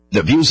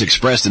The views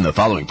expressed in the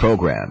following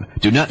program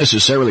do not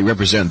necessarily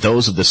represent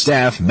those of the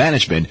staff,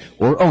 management,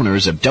 or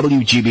owners of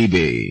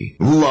WGBB.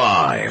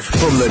 Live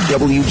from the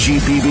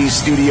WGBB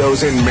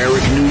studios in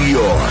Merrick, New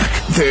York,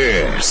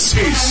 this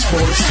is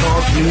Sports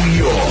Talk New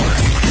York.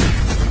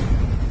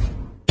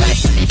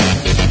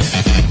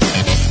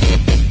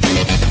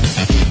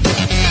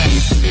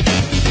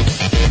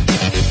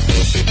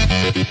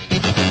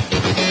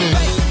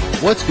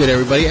 What's good,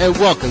 everybody, and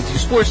welcome to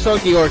Sports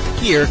Talk New York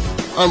here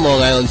on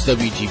Long Island's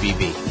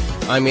WGBB.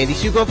 I'm Andy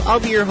Sukov. I'll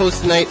be your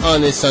host tonight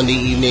on this Sunday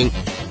evening,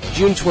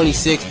 June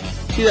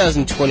 26th,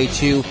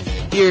 2022,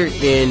 here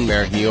in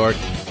Merrick, New York.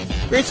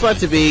 Great spot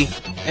to be,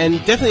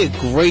 and definitely a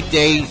great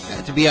day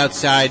to be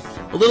outside.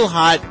 A little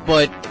hot,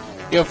 but,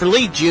 for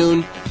late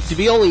June, to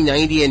be only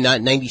 90 and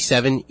not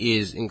 97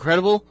 is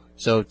incredible,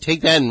 so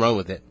take that and run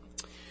with it.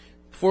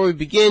 Before we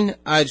begin,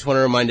 I just want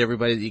to remind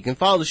everybody that you can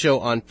follow the show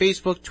on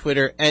Facebook,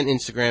 Twitter, and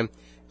Instagram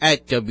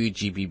at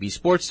WGBB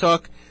Sports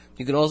Talk.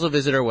 You can also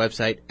visit our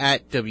website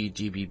at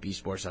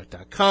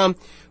WGBBSportsTalk.com,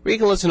 where you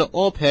can listen to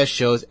all past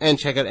shows and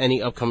check out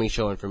any upcoming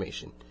show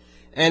information.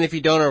 And if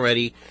you don't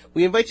already,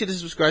 we invite you to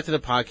subscribe to the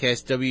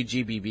podcast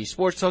WGBB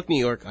Sports Talk New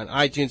York on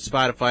iTunes,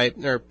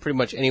 Spotify, or pretty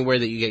much anywhere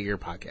that you get your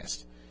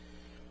podcast.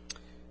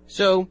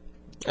 So,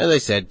 as I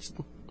said,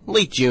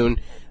 late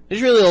June.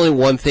 There's really only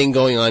one thing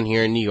going on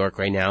here in New York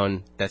right now,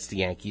 and that's the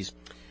Yankees.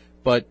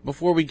 But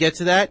before we get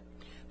to that,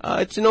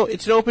 it's an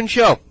open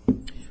show.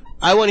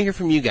 I want to hear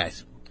from you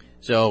guys.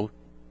 So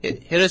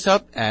hit us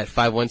up at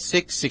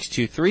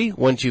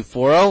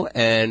 516-623-1240,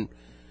 and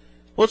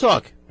we'll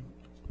talk.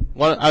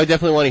 I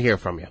definitely want to hear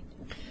from you.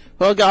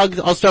 Well,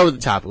 I'll start with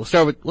the topic. We'll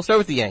start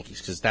with the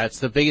Yankees, because that's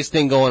the biggest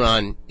thing going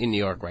on in New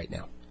York right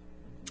now.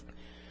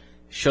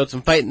 Showed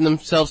some fight in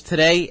themselves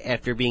today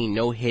after being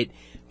no-hit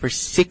for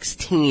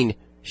 16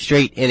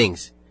 straight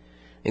innings,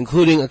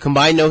 including a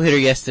combined no-hitter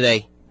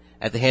yesterday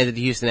at the hands of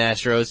the Houston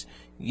Astros,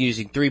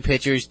 using 3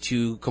 pitchers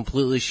to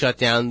completely shut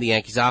down the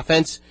Yankees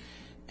offense.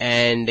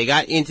 And they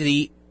got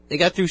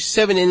through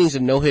 7 innings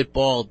of no-hit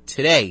ball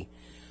today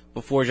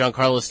before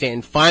Giancarlo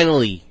Stanton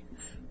finally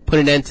put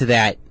an end to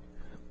that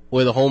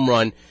with a home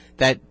run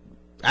that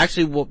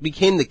actually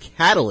became the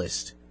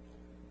catalyst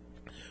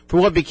for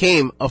what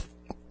became a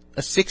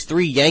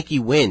 6-3 Yankee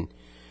win,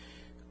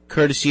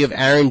 courtesy of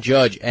Aaron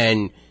Judge.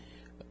 And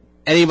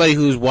anybody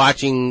who's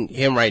watching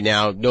him right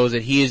now knows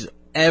that he is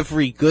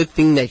every good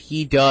thing that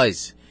he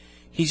does.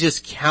 He's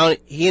just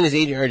he and his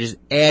agent are just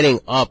adding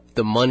up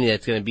the money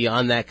that's going to be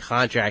on that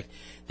contract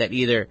that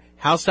either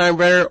Hal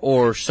Steinbrenner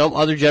or some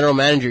other general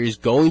manager is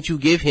going to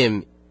give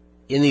him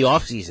in the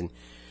offseason,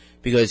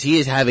 because he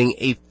is having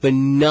a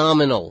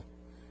phenomenal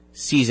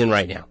season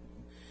right now.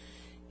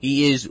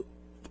 He is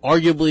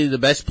arguably the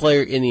best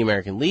player in the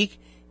American League.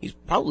 He's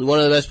probably one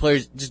of the best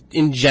players just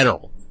in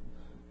general.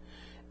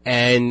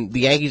 And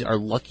the Yankees are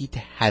lucky to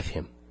have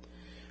him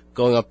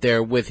going up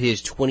there with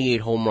his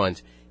 28 home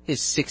runs, his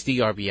 60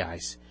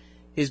 RBIs,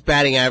 his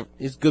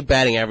good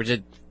batting average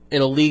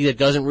in a league that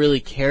doesn't really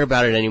care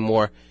about it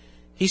anymore.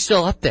 He's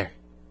still up there.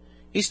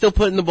 He's still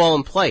putting the ball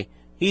in play.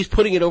 He's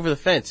putting it over the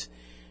fence.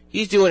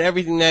 He's doing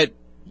everything that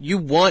you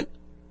want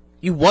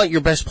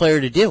your best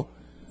player to do.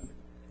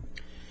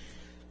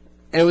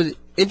 And it was an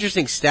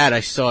interesting stat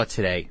I saw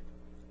today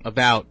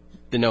about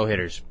the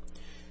no-hitters,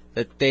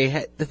 that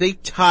they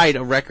tied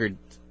a record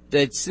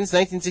that since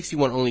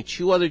 1961 only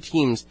 2 other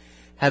teams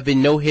have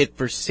been no-hit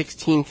for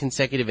 16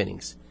 consecutive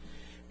innings.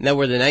 And that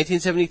were the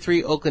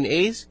 1973 Oakland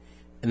A's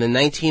and the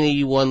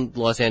 1981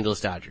 Los Angeles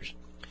Dodgers.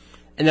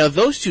 And now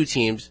those 2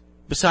 teams,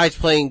 besides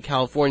playing in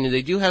California,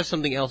 they do have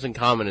something else in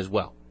common as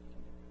well.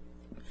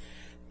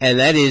 And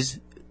that is,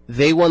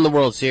 they won the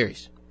World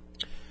Series.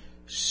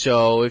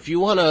 So if you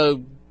want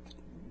to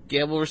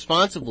gamble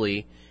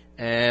responsibly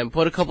and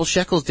put a couple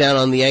shekels down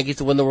on the Yankees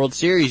to win the World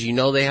Series, you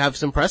know they have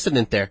some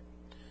precedent there.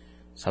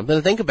 Something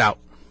to think about.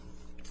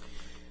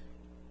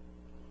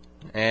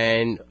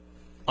 And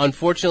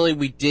unfortunately,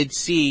 we did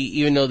see,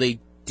 even though they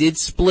did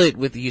split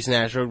with the Houston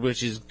Astros,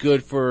 which is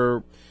good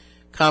for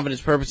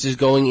confidence purposes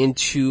going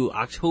into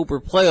October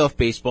playoff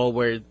baseball,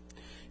 where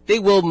they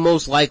will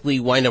most likely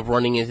wind up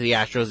running into the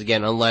Astros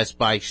again, unless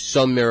by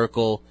some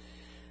miracle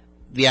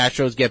the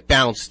Astros get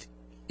bounced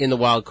in the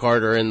wild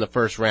card or in the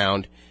first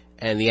round,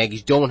 and the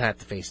Yankees don't have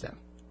to face them.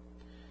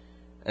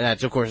 And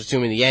that's, of course,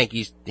 assuming the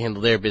Yankees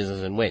handle their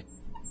business and win.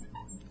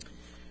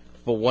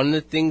 But one of the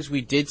things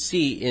we did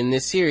see in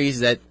this series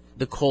is that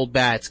the cold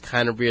bats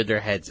kind of reared their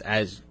heads.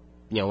 As,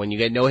 when you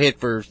get no hit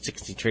for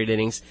 60 straight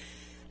innings,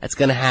 that's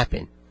going to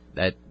happen.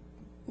 That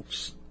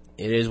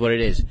it is what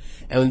it is.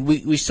 And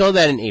we saw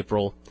that in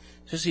April,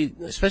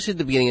 especially at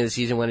the beginning of the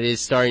season when it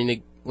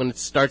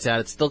starts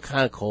out, it's still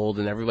kind of cold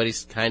and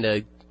everybody's kind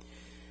of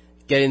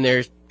getting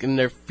their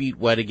feet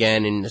wet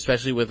again, and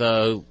especially with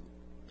a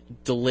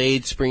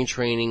delayed spring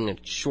training, a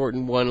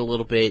shortened one a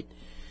little bit,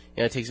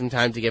 it takes some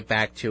time to get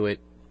back to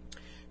it.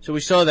 So we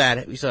saw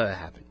that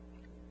happen.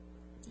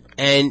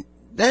 And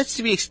that's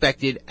to be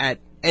expected at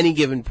any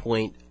given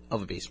point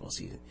of a baseball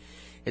season.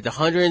 It's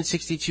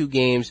 162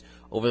 games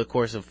over the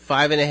course of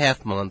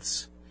 5.5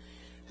 months.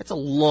 That's a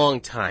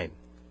long time.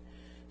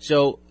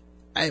 So,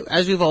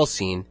 as we've all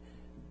seen,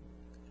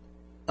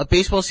 a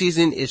baseball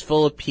season is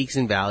full of peaks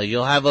and valleys.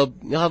 You'll have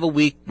a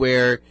week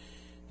where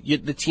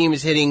the team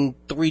is hitting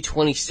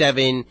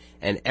 327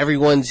 and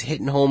everyone's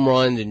hitting home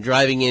runs and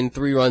driving in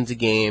 3 runs a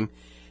game.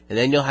 And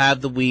then you'll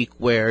have the week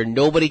where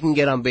nobody can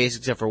get on base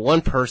except for one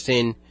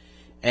person,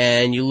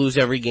 and you lose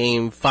every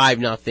game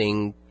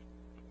 5-0,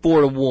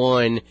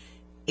 4-1,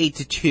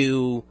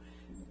 8-2,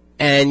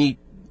 and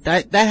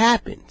that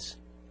happens.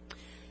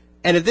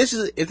 And if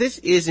this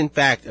is in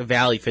fact a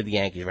valley for the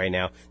Yankees right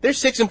now, they're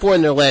 6-4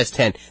 in their last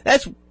 10.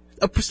 That's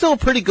still a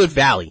pretty good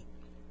valley.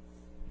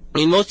 I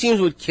mean, most teams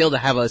would kill to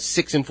have a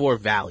 6-4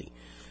 valley.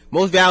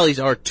 Most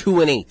valleys are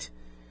 2-8,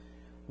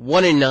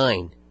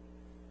 1-9,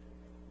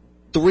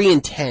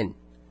 3-10,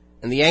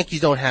 and the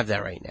Yankees don't have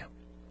that right now.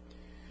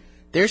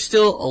 They're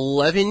still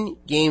 11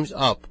 games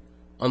up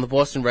on the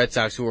Boston Red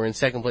Sox, who are in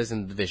second place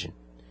in the division.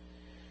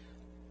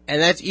 And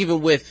that's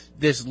even with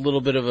this little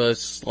bit of a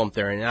slump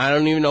there, and I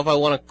don't even know if I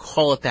want to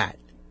call it that.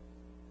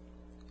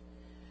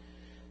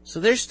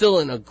 So they're still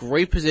in a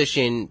great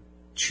position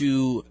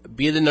to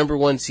be the number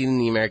 1 seed in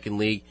the American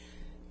League,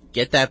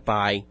 get that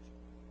bye,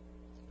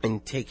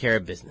 and take care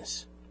of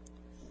business.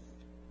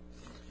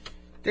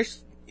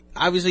 There's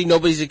obviously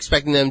nobody's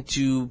expecting them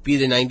to be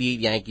the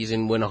 98 Yankees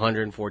and win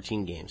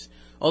 114 games.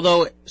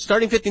 Although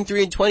starting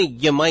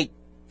 15-3-20,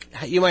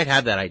 you might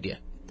have that idea.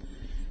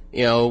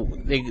 You know,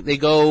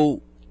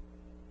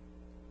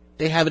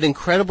 they have an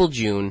incredible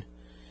June,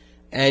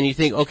 and you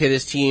think, okay,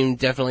 this team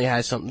definitely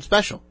has something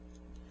special.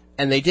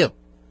 And they do.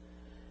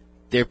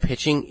 Their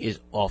pitching is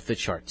off the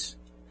charts.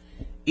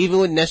 Even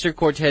with Nestor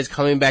Cortez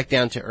coming back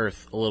down to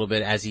earth a little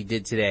bit, as he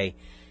did today,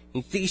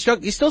 he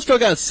still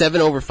struck out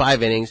 7 over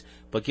 5 innings,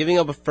 but giving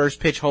up a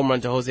first pitch home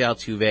run to Jose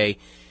Altuve.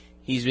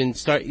 He's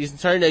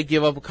starting to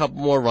give up a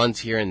couple more runs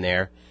here and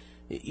there.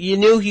 You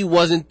knew he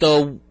wasn't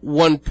the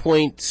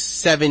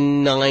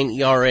 1.79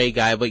 ERA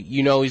guy, but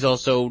you know he's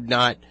also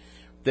not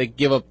the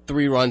give up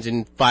 3 runs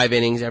in 5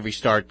 innings every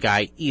start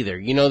guy either.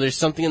 You know there's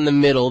something in the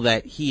middle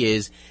that he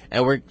is,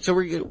 and we're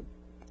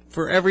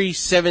for every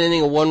 7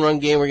 inning, a 1-run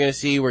game we're gonna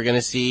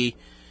see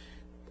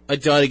a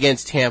dud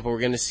against Tampa.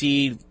 We're gonna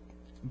see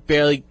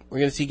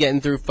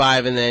getting through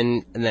 5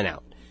 and then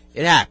out.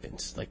 It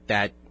happens like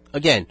that.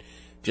 Again,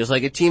 just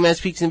like a team has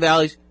peaks and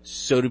valleys,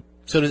 so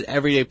does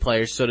everyday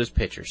players, so does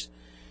pitchers.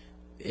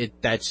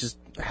 That's just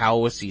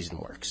how a season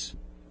works.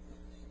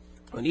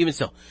 And even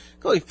so,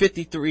 going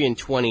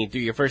 53-20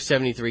 through your first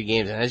 73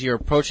 games, and as you're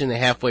approaching the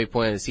halfway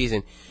point of the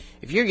season,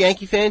 if you're a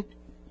Yankee fan,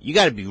 you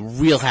gotta be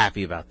real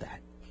happy about that.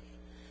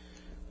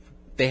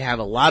 They have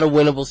a lot of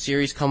winnable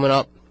series coming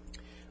up,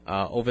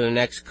 over the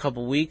next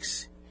couple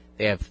weeks.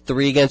 They have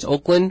 3 against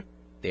Oakland.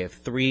 They have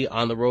 3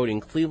 on the road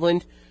in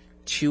Cleveland,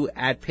 2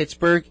 at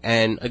Pittsburgh,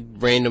 and a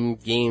random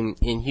game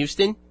in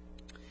Houston.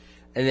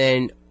 And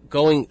then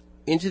going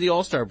into the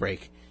All-Star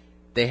break,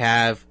 they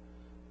have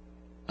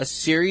a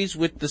series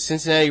with the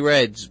Cincinnati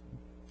Reds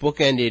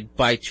bookended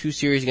by 2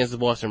 series against the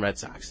Boston Red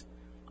Sox.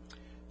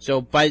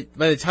 So by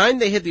the time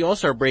they hit the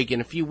All-Star break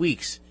in a few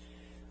weeks,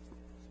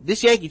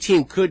 this Yankee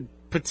team could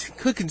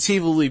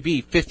conceivably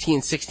be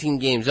 15, 16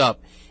 games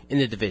up in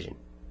the division,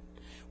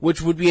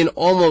 which would be an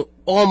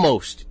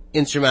almost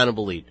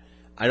insurmountable lead.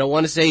 I don't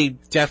want to say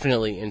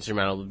definitely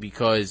insurmountable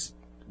because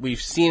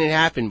we've seen it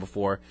happen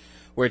before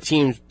where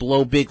teams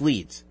blow big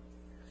leads.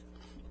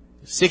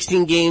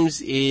 16 games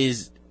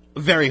is a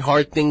very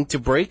hard thing to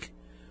break,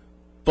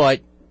 but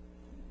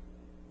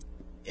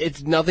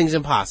nothing's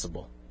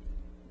impossible.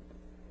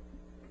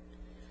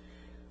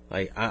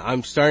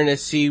 I'm starting to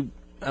see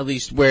at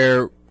least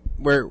where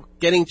we're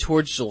getting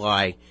towards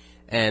July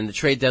and the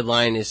trade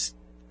deadline is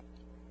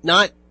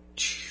not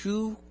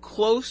too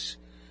close,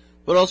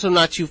 but also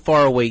not too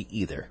far away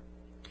either.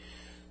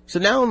 So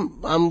now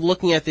I'm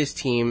looking at this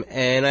team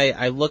and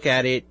I look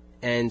at it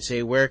and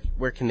say, where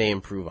can they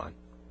improve on?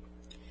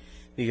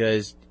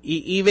 Because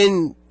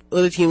even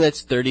with a team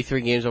that's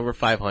 33 games over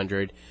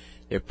 500,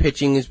 their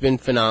pitching has been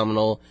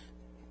phenomenal.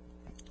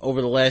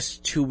 Over the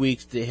last 2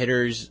 weeks, the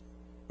hitters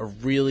are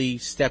really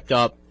stepped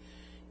up,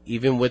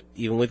 even with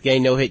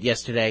getting no hit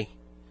yesterday.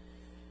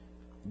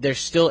 There's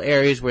still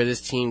areas where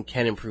this team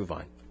can improve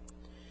on.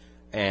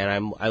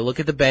 And I look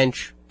at the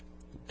bench.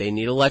 They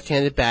need a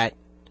left-handed bat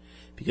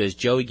because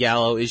Joey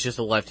Gallo is just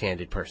a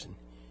left-handed person.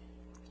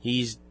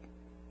 He's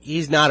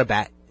not a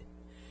bat.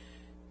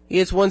 He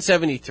hits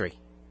 173,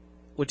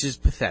 which is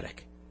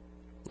pathetic.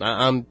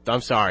 I'm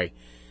sorry.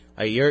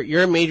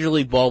 You're a major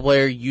league ball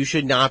player. You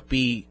should not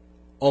be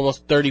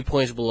almost 30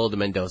 points below the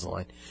Mendoza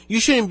line. You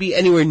shouldn't be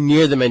anywhere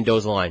near the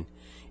Mendoza line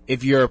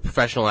if you're a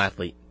professional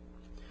athlete.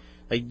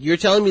 Like, you're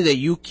telling me that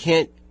you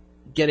can't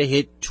get a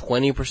hit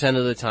 20%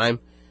 of the time?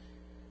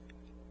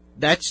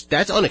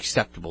 That's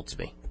unacceptable to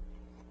me.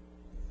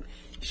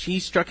 She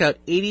struck out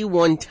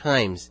 81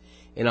 times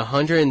in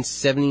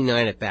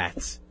 179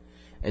 at-bats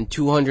and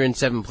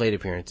 207 plate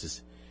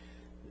appearances.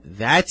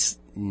 That's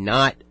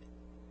not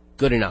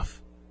good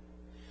enough.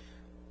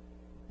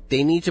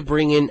 They need to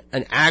bring in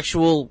an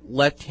actual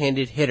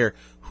left-handed hitter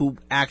who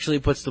actually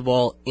puts the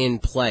ball in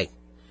play,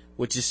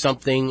 which is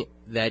something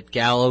that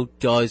Gallo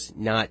does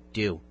not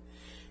do.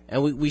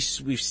 And we've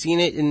seen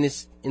it in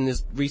this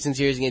recent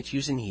series against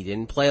Houston. He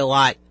didn't play a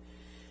lot,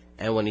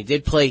 and when he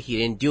did play, he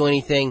didn't do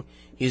anything.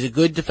 He's a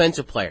good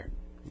defensive player.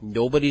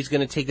 Nobody's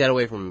going to take that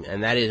away from him,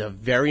 and that is a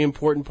very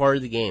important part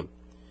of the game.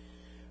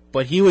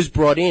 But he was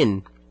brought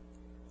in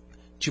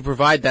to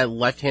provide that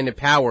left-handed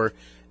power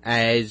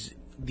as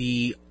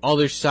the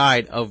other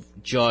side of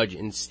Judge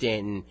and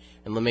Stanton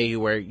and LeMahieu,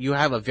 where you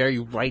have a very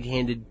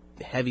right-handed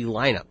heavy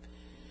lineup.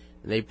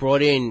 And they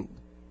brought in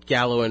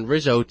Gallo and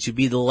Rizzo to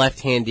be the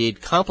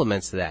left-handed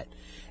complements to that.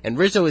 And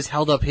Rizzo has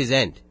held up his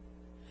end.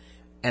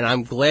 And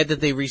I'm glad that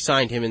they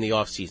re-signed him in the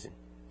offseason.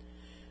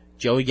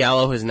 Joey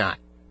Gallo has not.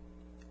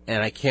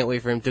 And I can't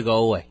wait for him to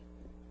go away.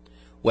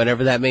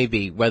 Whenever that may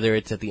be, whether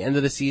it's at the end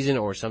of the season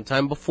or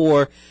sometime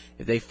before,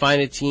 if they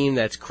find a team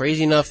that's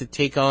crazy enough to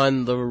take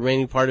on the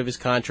remaining part of his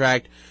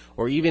contract,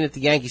 or even if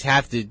the Yankees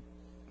have to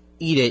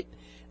eat it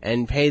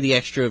and pay the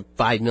extra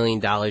 $5 million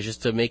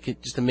just to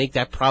make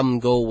that problem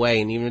go away,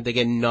 and even if they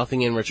get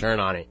nothing in return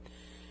on it.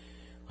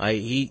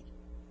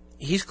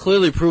 He's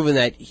clearly proven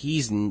that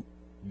he's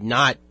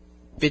not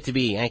fit to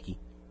be a Yankee.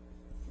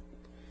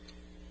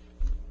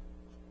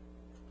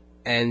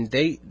 And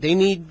they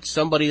need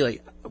somebody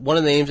like, one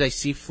of the names I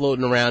see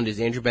floating around is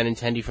Andrew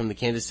Benintendi from the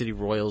Kansas City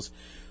Royals,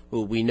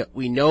 who we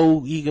know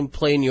he can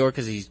play in New York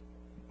because he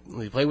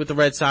played with the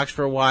Red Sox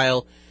for a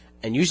while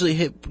and usually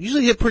hit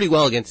pretty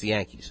well against the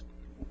Yankees.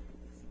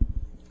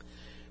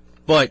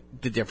 But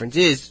the difference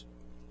is,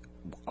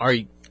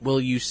 will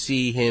you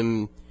see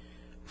him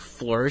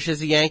flourish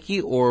as a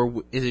Yankee,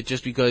 or is it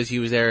just because he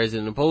was there as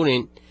an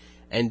opponent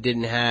and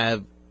didn't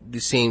have the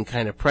same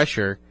kind of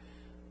pressure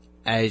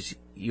as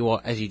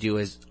you do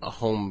as a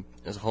home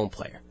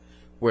player,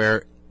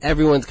 where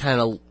everyone's kind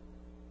of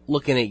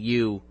looking at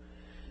you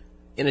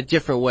in a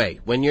different way?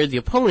 When you're the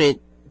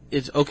opponent,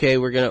 it's okay,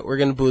 we're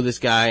gonna boo this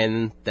guy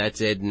and that's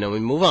it, and then we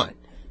move on.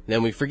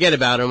 Then we forget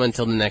about him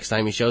until the next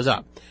time he shows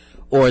up.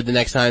 Or the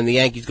next time the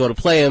Yankees go to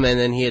play him and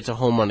then he hits a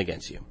home run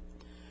against you.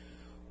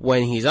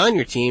 When he's on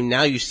your team,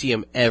 now you see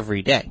him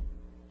every day.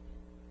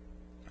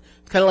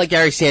 It's kind of like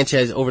Gary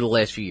Sanchez over the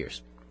last few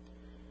years.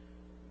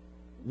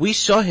 We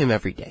saw him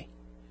every day.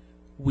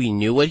 We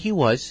knew what he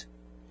was,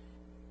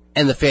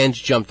 and the fans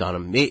jumped on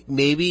him.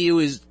 Maybe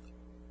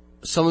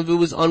some of it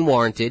was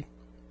unwarranted,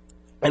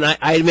 and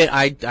I admit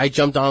I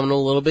jumped on him a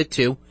little bit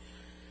too.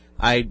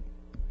 I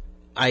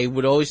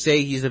would always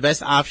say he's the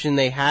best option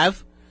they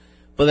have,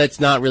 but that's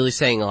not really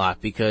saying a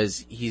lot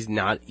because he's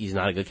not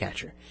a good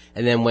catcher.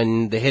 And then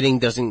when the hitting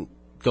doesn't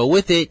go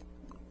with it,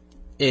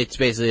 it's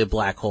basically a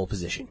black hole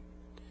position.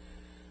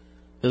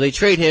 So they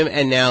trade him,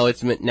 and now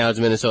it's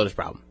Minnesota's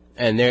problem.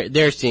 And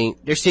they're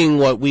seeing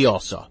what we all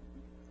saw.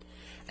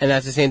 And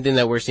that's the same thing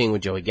that we're seeing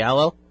with Joey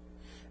Gallo.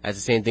 That's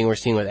the same thing we're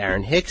seeing with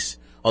Aaron Hicks,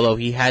 although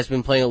he has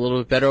been playing a little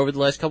bit better over the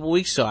last couple of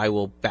weeks, so I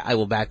will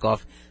back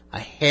off a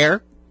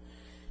hair.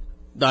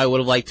 I would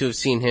have liked to have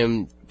seen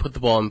him put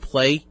the ball in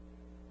play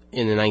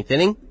in the ninth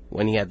inning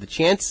when he had the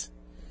chance.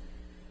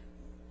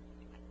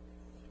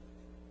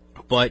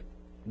 But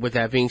with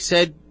that being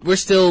said, we're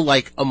still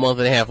like a month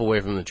and a half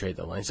away from the trade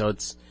deadline, so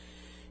it's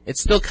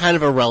still kind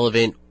of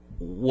irrelevant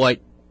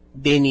what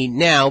they need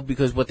now,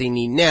 because what they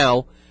need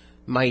now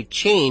might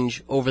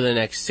change over the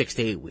next 6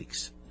 to 8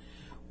 weeks,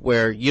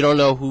 where you don't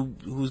know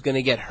who's going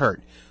to get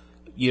hurt.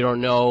 You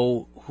don't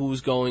know who's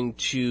going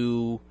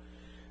to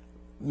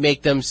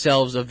make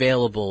themselves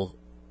available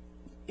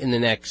in the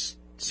next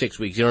 6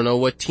 weeks. You don't know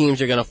what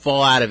teams are going to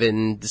fall out of it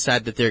and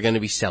decide that they're going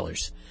to be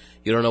sellers.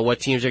 You don't know what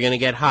teams are going to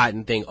get hot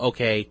and think,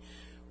 okay,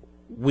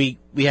 we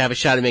have a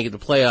shot at making the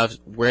playoffs.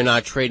 We're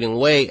not trading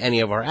away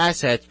any of our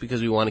assets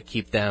because we want to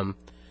keep them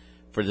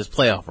for this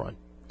playoff run.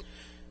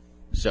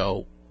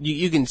 So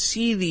you can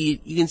see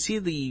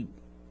the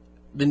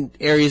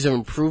areas of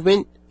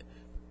improvement,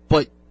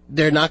 but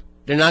they're not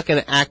going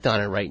to act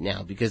on it right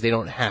now because they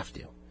don't have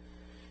to.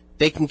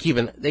 They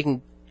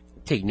can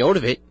take note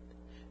of it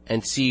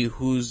and see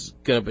who's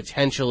going to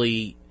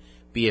potentially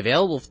be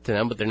available to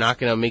them, but they're not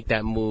going to make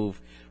that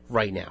move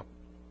right now.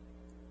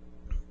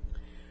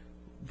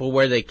 But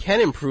where they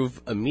can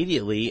improve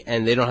immediately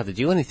and they don't have to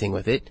do anything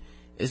with it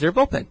is their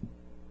bullpen.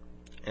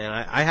 And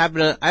I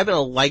happen to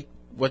like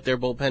what their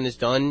bullpen has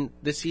done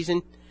this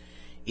season,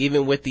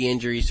 even with the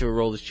injuries to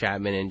Aroldis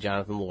Chapman and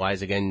Jonathan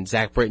Loaiza and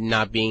Zach Britton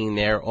not being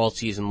there all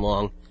season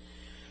long.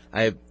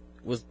 I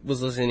was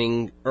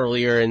listening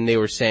earlier and they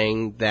were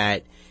saying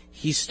that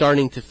he's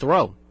starting to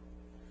throw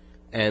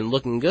and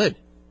looking good.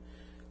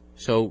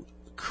 So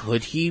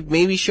could he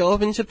maybe show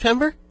up in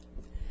September?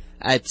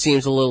 It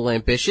seems a little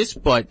ambitious,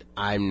 but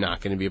I'm not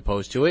going to be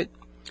opposed to it.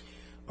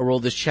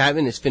 Aroldis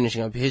Chapman is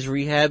finishing up his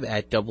rehab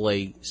at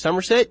AA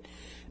Somerset,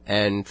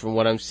 and from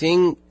what I'm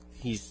seeing,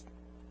 he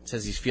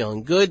says he's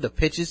feeling good, the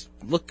pitches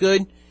look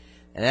good,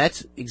 and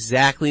that's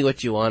exactly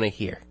what you want to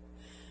hear.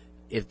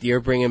 If you're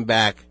bringing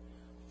back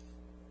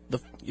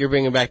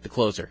the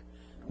closer.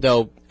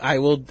 Though I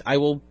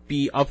will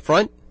be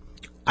upfront.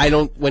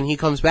 When he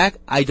comes back,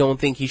 I don't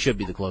think he should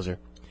be the closer.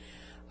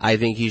 I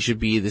think he should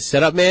be the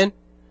setup man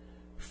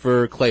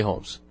for Clay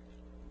Holmes.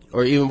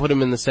 Or even put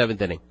him in the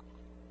 7th inning.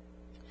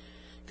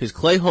 Because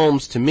Clay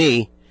Holmes, to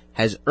me,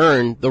 has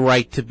earned the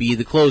right to be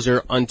the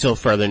closer until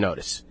further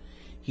notice.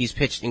 He's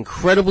pitched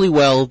incredibly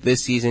well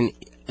this season,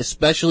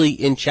 especially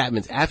in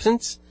Chapman's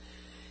absence.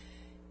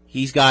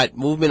 He's got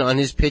movement on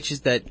his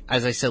pitches that,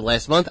 as I said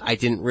last month, I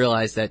didn't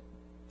realize that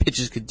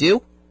pitches could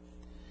do.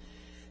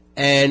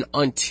 And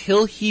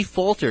until he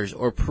falters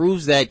or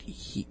proves that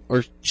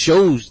or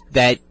shows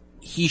that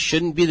he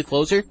shouldn't be the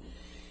closer,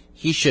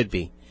 he should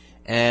be.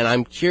 And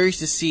I'm curious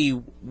to see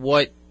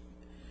what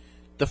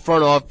the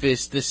front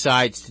office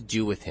decides to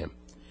do with him.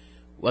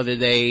 Whether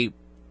they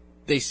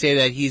say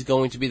that he's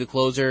going to be the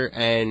closer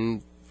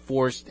and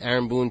force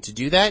Aaron Boone to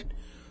do that,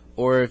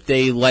 or if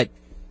they let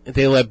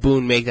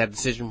Boone make that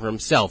decision for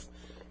himself.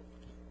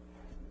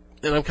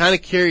 And I'm kind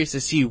of curious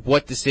to see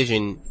what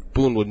decision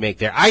Boone would make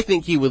there. I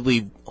think he would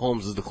leave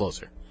Holmes as the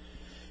closer.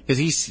 Because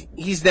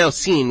he's now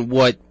seen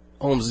what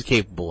Holmes is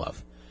capable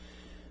of.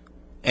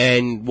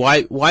 And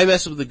why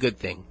mess with a good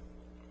thing?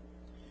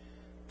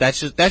 That's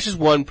just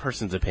one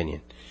person's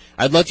opinion.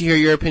 I'd love to hear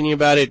your opinion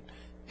about it.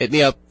 Hit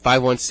me up,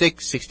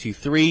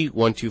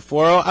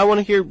 516-623-1240. I want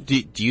to hear,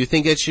 do you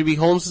think it should be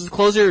Holmes as the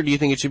closer, or do you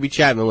think it should be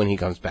Chapman when he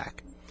comes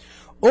back?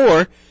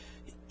 Or,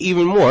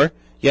 even more,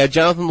 you have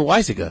Jonathan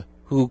Loaisiga,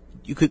 who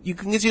you can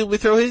conceivably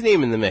throw his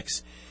name in the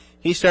mix.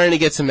 He's starting to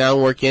get some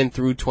mound work in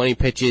through 20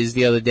 pitches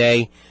the other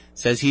day.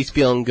 Says he's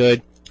feeling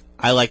good.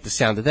 I like the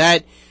sound of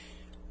that.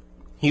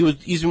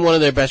 He's been one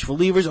of their best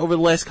relievers over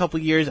the last couple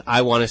of years.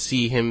 I want to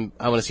see him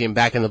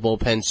back in the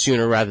bullpen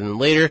sooner rather than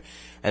later.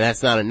 And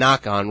that's not a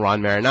knock on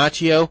Ron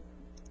Marinaccio,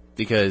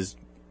 because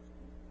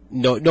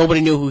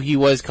nobody knew who he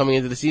was coming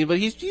into the season, but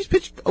he's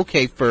pitched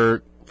okay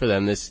for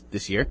them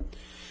this year.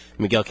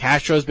 Miguel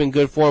Castro's been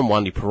good for him.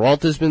 Wandy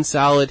Peralta's been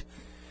solid.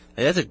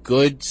 And that's a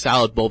good,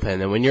 solid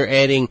bullpen. And when you're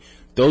adding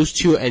those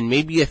two and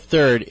maybe a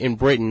third in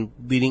Britain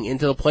leading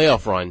into the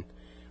playoff run,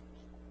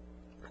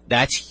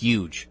 that's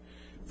huge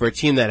for a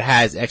team that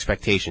has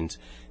expectations.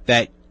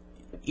 That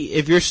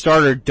if your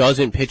starter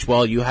doesn't pitch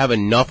well, you have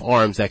enough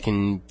arms that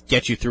can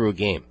get you through a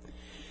game.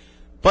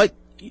 But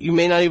you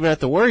may not even have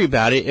to worry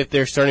about it if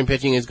their starting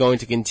pitching is going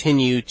to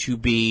continue to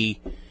be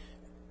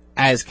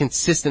as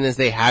consistent as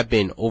they have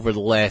been over the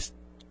last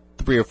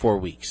 3 or 4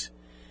 weeks.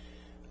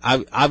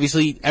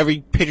 Obviously, every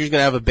pitcher's going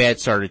to have a bad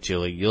start or two.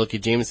 Like, you look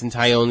at Jameson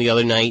Taillon the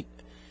other night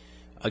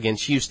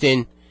against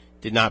Houston,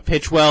 did not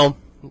pitch well.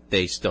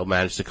 They still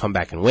managed to come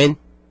back and win,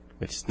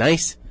 which is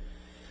nice.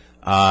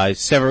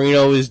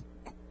 Severino is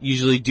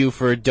usually due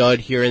for a dud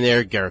here and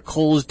there. Garrett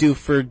Cole is due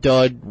for a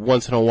dud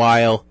once in a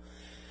while.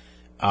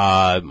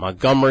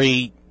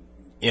 Montgomery,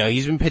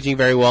 he's been pitching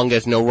very well and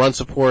gets no run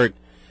support.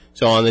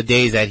 So on the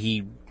days that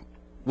he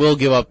will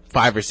give up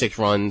 5 or 6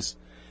 runs,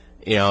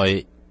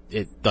 it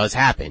does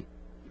happen.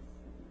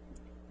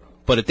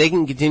 But if they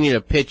can continue to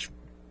pitch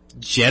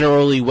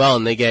generally well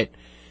and they get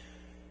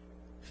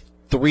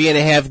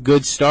 3.5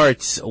 good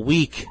starts a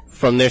week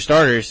from their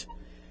starters,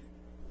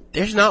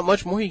 there's not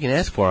much more you can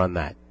ask for on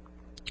that.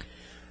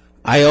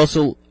 I'm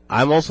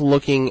also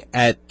looking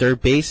at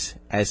third base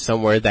as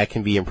somewhere that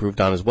can be improved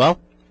on as well.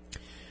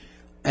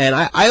 And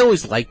I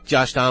always liked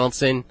Josh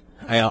Donaldson.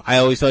 I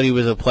always thought he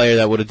was a player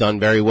that would have done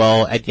very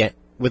well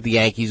with the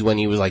Yankees when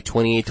he was like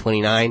 28,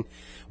 29,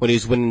 when he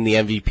was winning the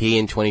MVP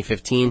in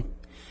 2015.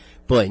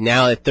 But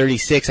now at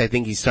 36, I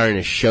think he's starting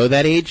to show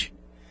that age.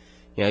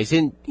 He's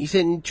hitting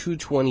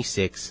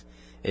 226.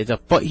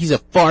 He's a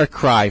far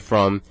cry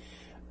from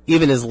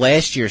even his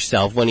last year's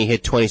self when he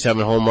hit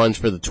 27 home runs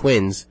for the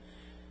Twins.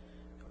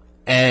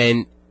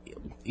 And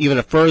even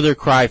a further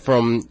cry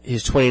from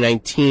his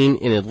 2019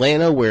 in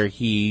Atlanta, where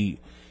he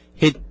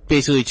hit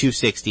basically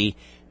 260,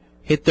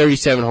 hit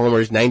 37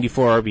 homers,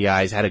 94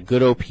 RBIs, had a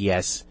good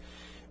OPS,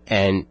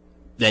 and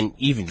then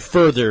even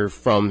further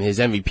from his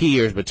MVP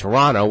years with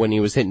Toronto when he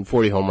was hitting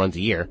 40 home runs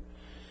a year.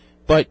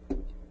 But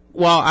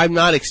while I'm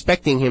not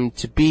expecting him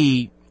to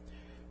be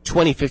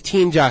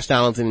 2015 Josh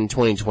Donaldson in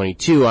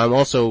 2022, I'm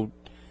also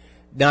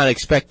not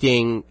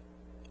expecting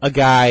a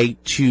guy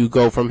to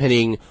go from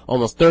hitting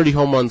almost 30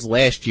 home runs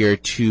last year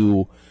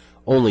to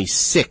only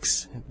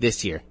 6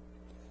 this year.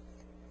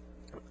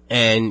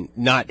 And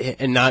not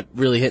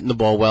really hitting the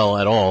ball well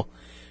at all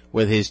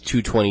with his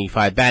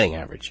 225 batting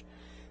average.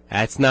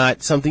 That's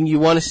not something you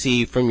want to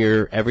see from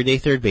your everyday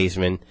third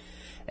baseman.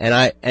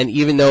 And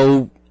even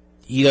though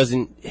he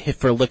doesn't hit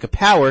for a lick of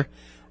power,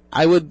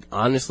 I would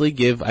honestly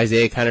give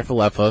Isaiah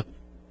Kiner-Falefa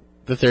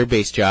the third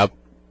base job.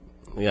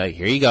 Like,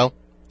 here you go.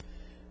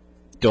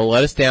 Don't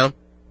let us down.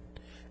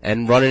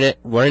 And run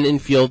an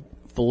infield,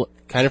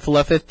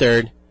 Kiner-Falefa at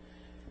third,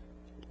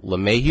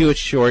 LeMahieu at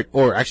short,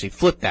 or actually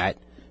flip that,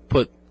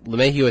 put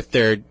LeMahieu at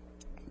third,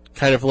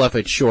 Kiner-Falefa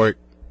at short,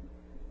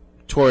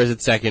 Torres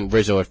at second,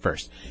 Rizzo at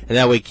first. And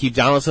that way keep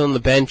Donaldson on the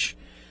bench,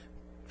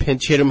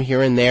 pinch hit him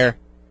here and there,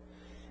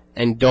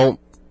 and don't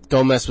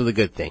mess with a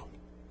good thing.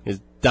 Because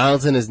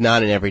Donaldson is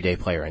not an everyday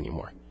player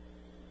anymore.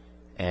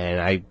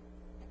 And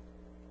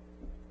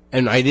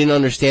and I didn't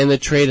understand the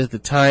trade at the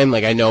time.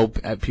 Like, I know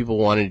people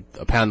wanted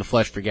a pound of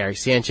flesh for Gary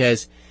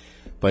Sanchez,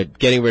 but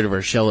getting rid of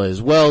Urshela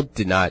as well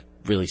did not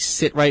really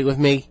sit right with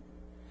me.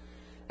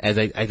 As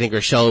I think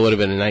Urshela would have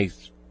been a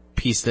nice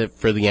piece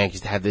for the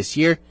Yankees to have this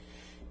year.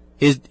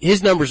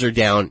 His numbers are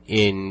down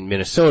in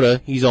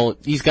Minnesota. He's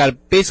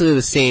got basically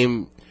the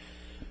same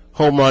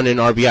home run and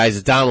RBIs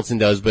as Donaldson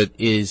does, but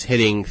is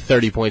hitting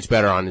 30 points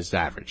better on his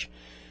average.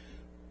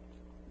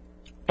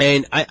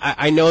 And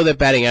I know that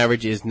batting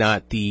average is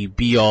not the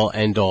be-all,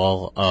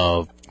 end-all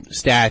of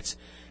stats,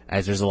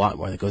 as there's a lot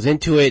more that goes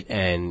into it,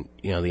 and,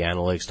 the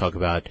analytics talk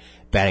about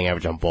batting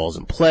average on balls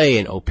in play,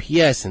 and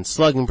OPS, and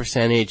slugging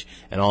percentage,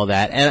 and all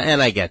that,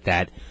 and I get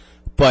that.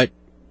 But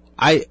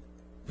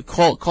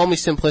call me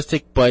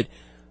simplistic, but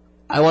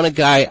I want a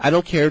guy, I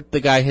don't care if the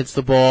guy hits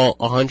the ball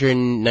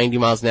 190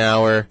 miles an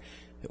hour,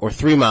 or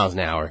 3 miles an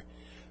hour,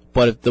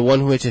 but if the one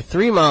who hits it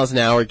 3 miles an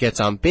hour gets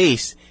on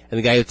base, and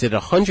the guy who hits it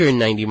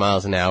 190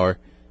 miles an hour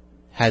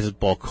has his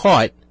ball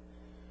caught,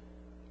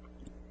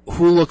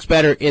 who looks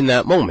better in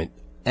that moment?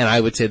 And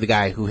I would say the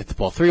guy who hit the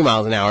ball 3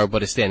 miles an hour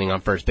but is standing on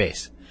first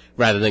base,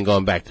 rather than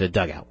going back to the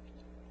dugout.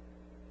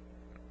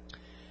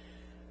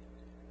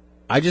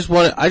 I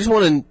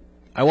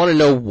want to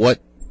know what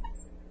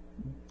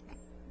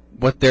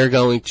they're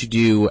going to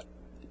do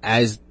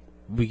as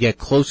we get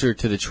closer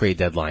to the trade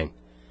deadline.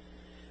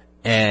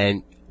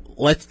 And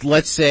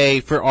let's say,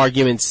 for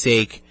argument's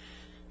sake,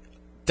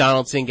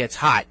 Donaldson gets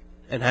hot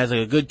and has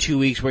a good 2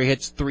 weeks where he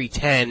hits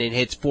 310 and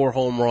hits 4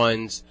 home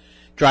runs,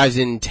 drives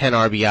in 10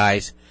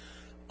 RBIs.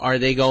 Are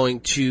they going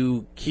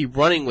to keep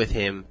running with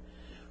him,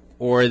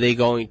 or are they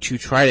going to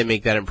try to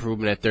make that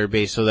improvement at third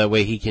base so that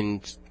way he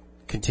can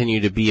continue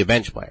to be a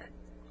bench player?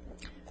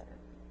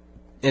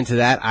 And to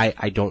that,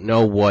 I don't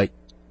know what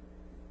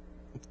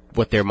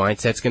their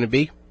mindset's going to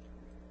be,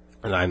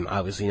 and I'm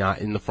obviously not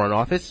in the front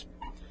office.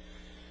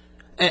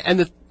 And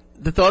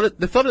the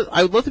thought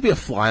I would love to be a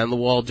fly on the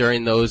wall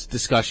during those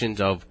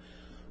discussions of,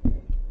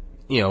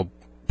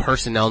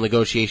 personnel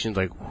negotiations,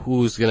 like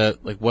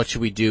what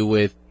should we do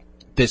with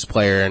this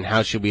player and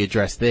how should we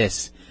address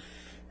this?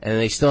 And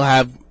they still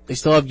have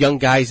young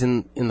guys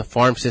in the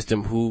farm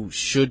system who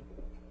should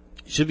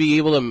be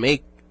able to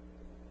make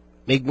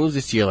moves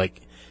this year,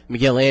 like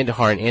Miguel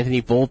Andujar and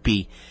Anthony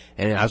Volpe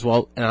and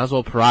Oswald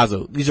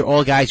Peraza. These are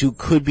all guys who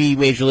could be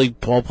major league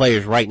ball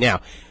players right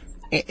now.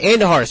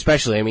 Andujar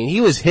especially. I mean,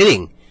 he was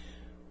hitting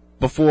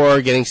before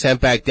getting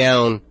sent back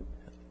down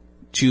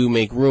to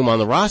make room on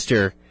the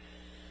roster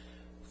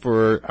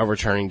for a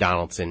returning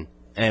Donaldson,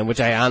 and which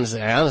I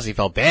honestly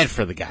felt bad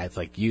for the guy. It's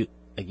like you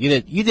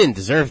didn't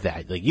deserve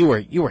that. Like you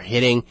were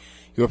hitting,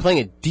 you were playing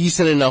a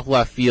decent enough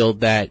left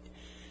field that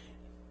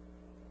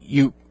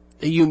you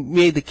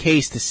made the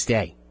case to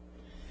stay.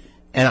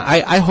 And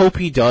I hope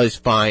he does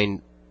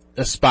find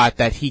a spot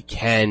that he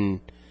can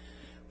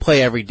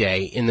play every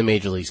day in the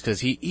major leagues, because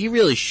he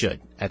really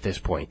should at this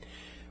point.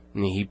 I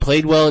mean, he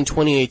played well in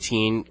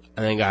 2018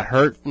 and then got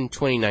hurt in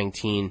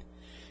 2019,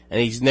 and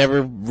he's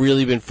never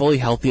really been fully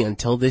healthy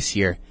until this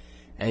year.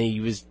 And he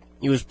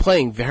was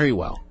playing very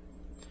well.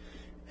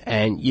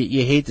 And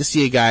you hate to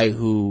see a guy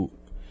who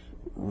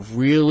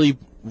really,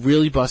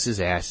 really busts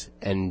his ass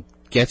and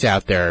gets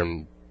out there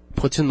and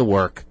puts in the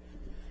work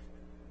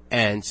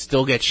and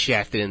still gets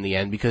shafted in the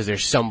end because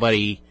there's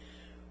somebody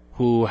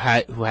who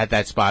had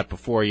that spot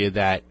before you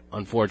that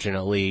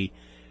unfortunately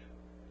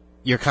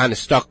you're kind of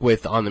stuck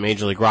with on the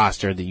major league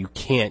roster that you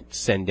can't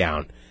send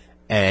down,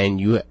 and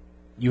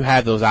you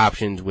have those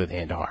options with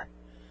Andujar.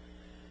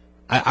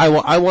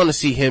 I want to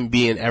see him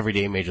be an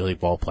everyday major league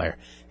ball player,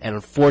 and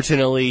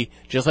unfortunately,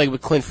 just like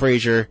with Clint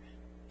Frazier,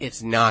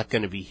 it's not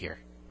going to be here.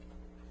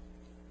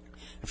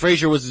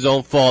 Frazier was his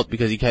own fault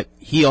because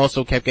he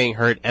also kept getting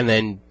hurt and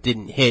then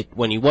didn't hit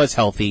when he was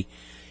healthy.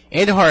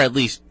 Andujar at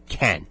least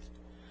can.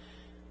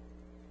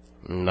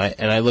 And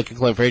I look at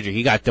Clint Frazier,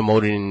 he got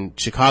demoted in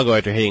Chicago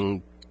after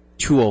hitting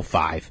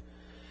 .205.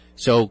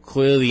 So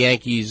clearly the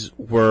Yankees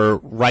were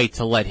right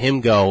to let him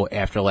go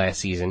after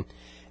last season,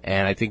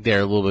 and I think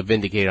they're a little bit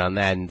vindicated on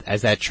that. And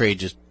as that trade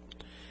just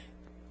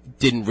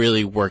didn't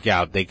really work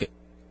out, they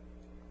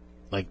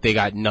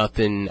got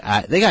nothing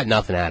out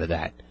of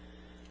that.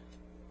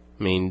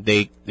 I mean,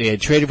 they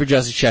had traded for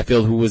Justin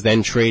Sheffield, who was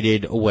then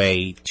traded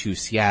away to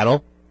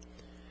Seattle.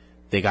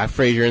 They got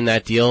Frazier in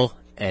that deal,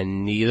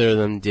 and neither of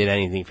them did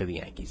anything for the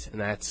Yankees.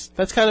 And that's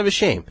kind of a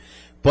shame.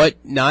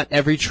 But not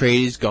every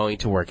trade is going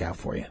to work out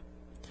for you,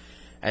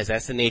 as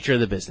that's the nature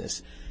of the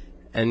business.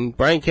 And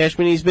Brian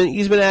Cashman, he's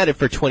been at it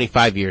for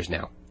 25 years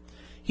now.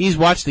 He's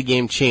watched the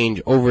game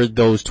change over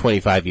those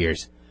 25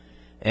 years.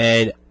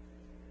 And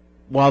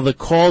while the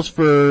calls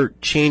for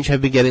change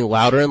have been getting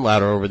louder and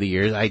louder over the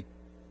years, I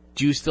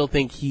do still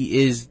think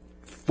he is,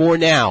 for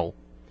now,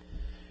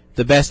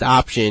 the best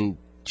option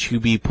to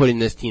be putting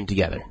this team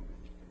together.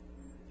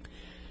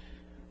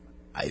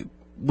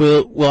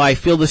 Will I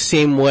feel the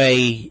same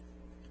way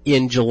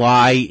in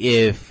July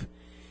if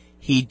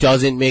he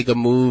doesn't make a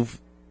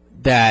move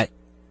that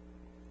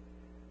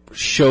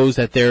shows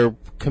that they're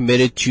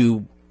committed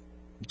to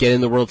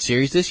getting the World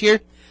Series this year?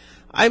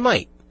 I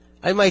might.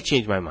 I might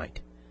change my mind.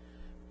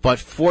 But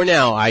for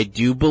now, I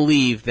do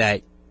believe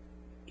that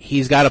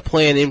he's got a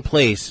plan in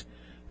place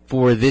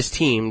for this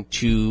team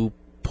to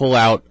pull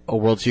out a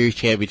World Series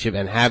championship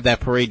and have that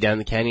parade down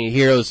the Canyon of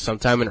Heroes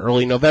sometime in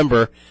early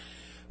November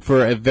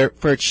for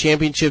a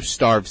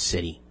championship-starved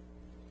city.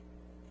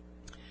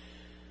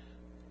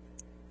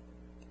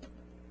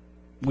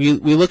 We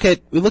look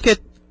at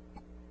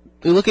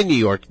New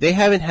York. They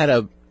haven't had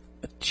a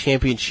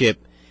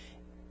championship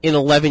in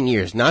 11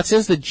 years. Not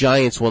since the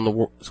Giants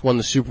won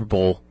the Super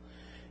Bowl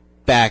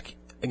back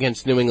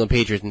against New England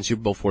Patriots in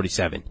Super Bowl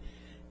 47.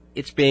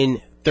 It's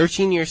been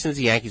 13 years since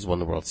the Yankees won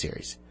the World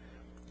Series.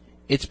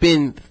 It's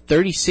been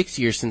 36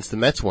 years since the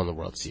Mets won the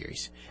World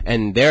Series.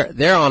 And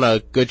they're on a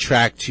good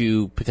track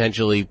to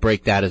potentially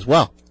break that as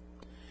well.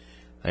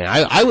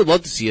 I would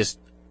love to see a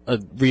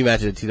rematch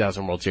of the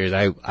 2000 World Series.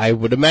 I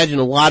would imagine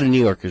a lot of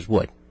New Yorkers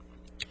would.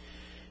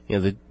 You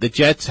know, the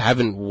Jets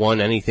haven't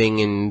won anything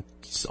in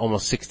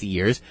almost 60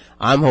 years.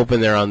 I'm hoping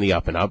they're on the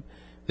up and up.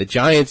 The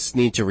Giants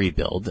need to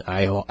rebuild.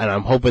 And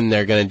I'm hoping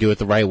they're going to do it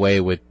the right way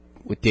with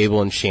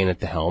Dable and Shane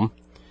at the helm.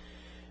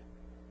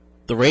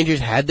 The Rangers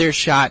had their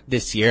shot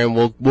this year, and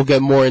we'll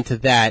get more into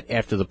that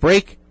after the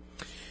break.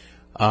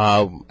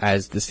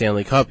 As the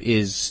Stanley Cup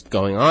is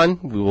going on,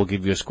 we will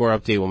give you a score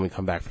update when we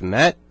come back from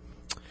that.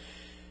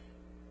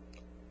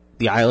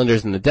 The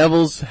Islanders and the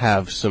Devils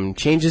have some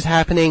changes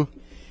happening,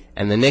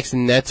 and the Knicks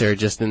and Nets are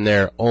just in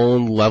their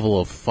own level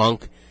of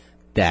funk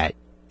that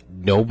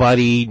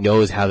nobody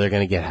knows how they're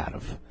going to get out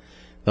of.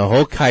 The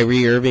whole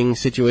Kyrie Irving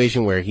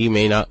situation where he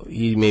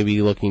may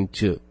be looking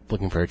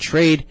for a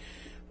trade.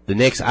 The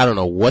Knicks, I don't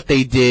know what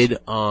they did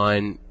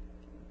on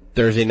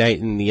Thursday night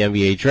in the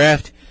NBA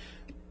draft,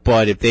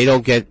 but if they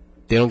don't get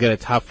a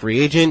top free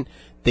agent,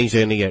 things are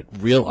going to get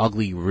real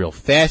ugly real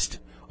fast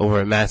over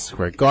at Madison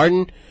Square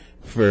Garden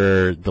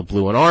for the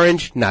blue and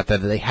orange. Not that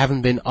they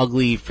haven't been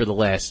ugly for the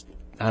last,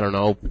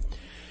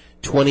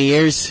 20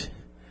 years.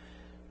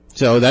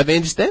 So that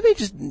may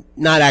just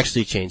not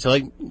actually change. So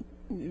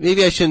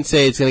maybe I shouldn't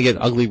say it's going to get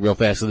ugly real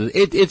fast.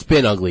 It's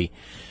been ugly,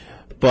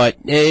 but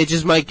it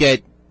just might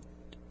get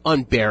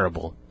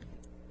unbearable.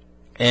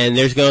 And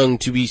there's going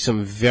to be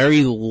some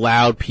very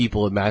loud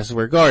people at Madison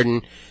Square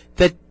Garden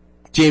that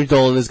James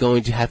Dolan is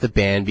going to have to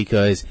ban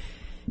because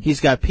he's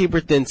got paper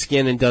thin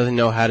skin and doesn't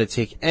know how to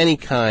take any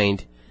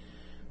kind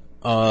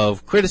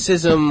of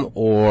criticism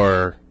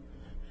or,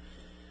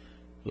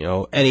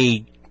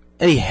 any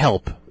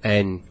help.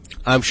 And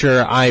I'm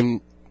sure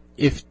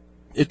if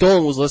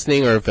Dolan was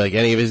listening or if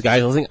any of his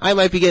guys were listening, I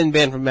might be getting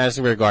banned from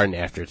Madison Square Garden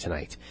after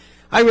tonight.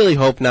 I really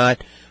hope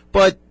not,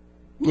 but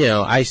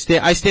I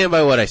stand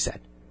by what I said.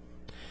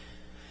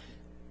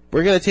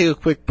 We're going to take a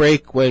quick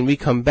break. When we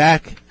come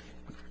back,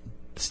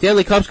 the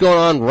Stanley Cup's going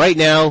on right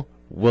now.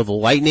 Will the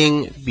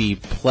Lightning be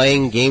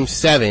playing Game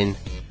 7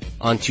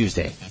 on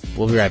Tuesday?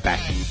 We'll be right back.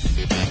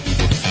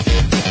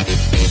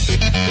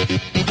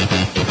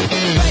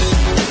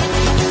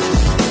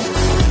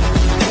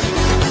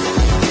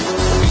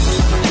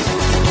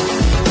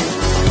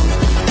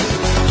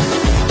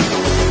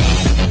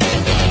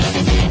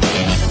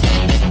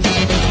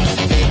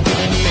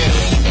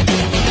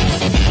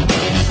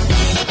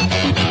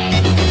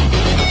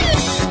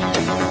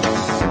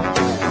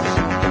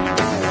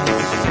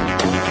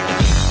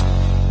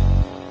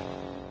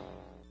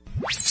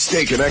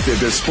 Stay connected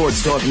to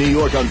Sports Talk New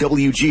York on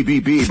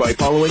WGBB by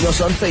following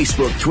us on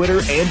Facebook, Twitter,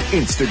 and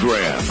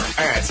Instagram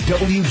at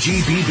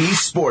WGBB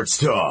Sports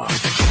Talk.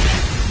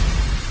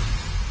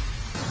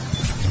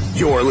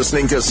 You're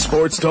listening to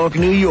Sports Talk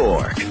New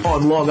York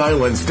on Long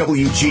Island's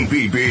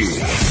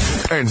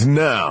WGBB. And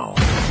now,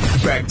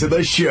 back to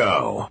the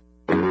show.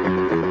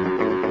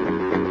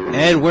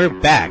 And we're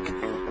back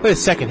for the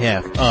second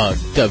half of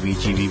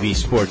WGBB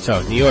Sports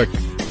Talk New York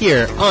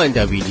here on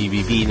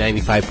WGBB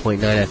 95.9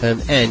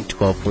 FM and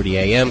 1240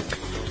 AM.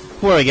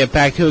 Before I get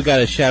back to it, got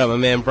to shout out my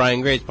man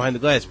Brian Grace behind the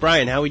glass.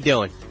 Brian, how we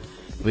doing?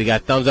 We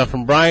got thumbs up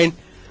from Brian.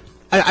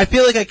 I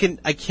feel like I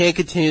can't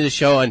continue the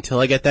show until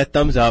I get that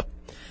thumbs up.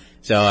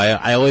 So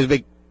I always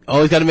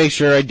got to make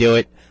sure I do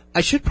it. I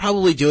should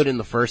probably do it in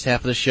the first half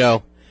of the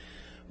show,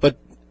 but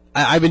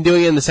I've been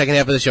doing it in the second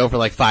half of the show for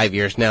like 5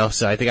 years now.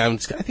 So I think I'm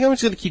just going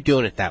to keep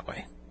doing it that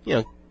way.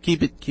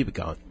 Keep it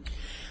going.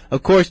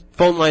 Of course,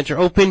 phone lines are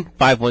open.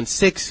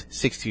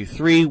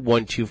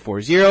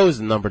 516-623-1240 is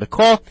the number to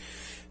call.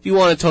 If you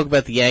want to talk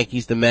about the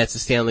Yankees, the Mets, the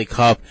Stanley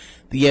Cup,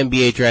 the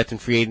NBA draft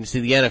and free agency,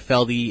 the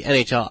NFL, the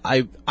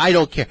NHL, I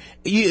don't care.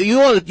 You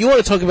want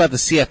to talk about the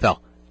CFL.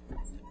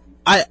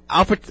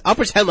 I'll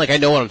pretend like I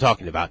know what I'm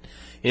talking about.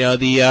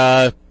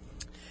 The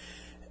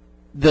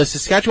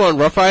Saskatchewan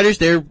Roughriders,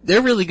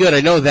 they're really good.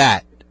 I know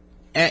that.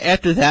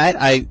 After that,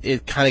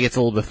 it kind of gets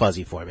a little bit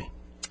fuzzy for me.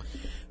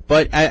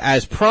 But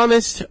as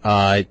promised,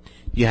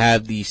 you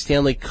have the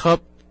Stanley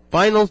Cup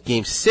Finals,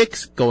 Game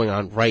 6, going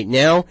on right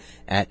now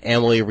at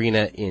Amalie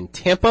Arena in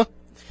Tampa.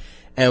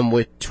 And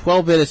with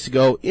 12 minutes to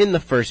go in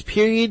the first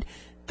period,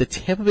 the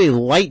Tampa Bay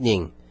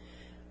Lightning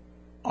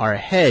are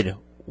ahead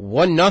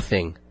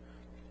 1-0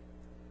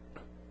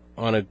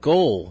 on a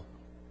goal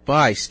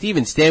by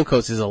Steven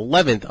Stamkos, his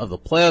 11th of the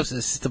playoffs,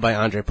 assisted by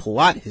Andre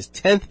Palat, his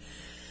 10th.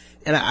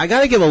 And I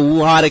gotta give a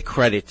lot of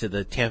credit to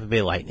the Tampa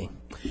Bay Lightning.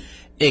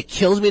 It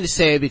kills me to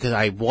say it because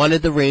I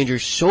wanted the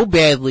Rangers so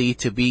badly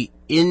to be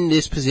in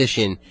this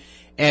position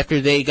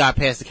after they got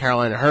past the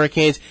Carolina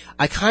Hurricanes.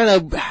 I kind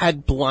of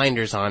had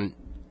blinders on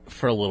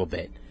for a little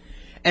bit.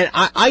 And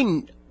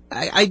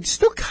I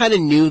still kind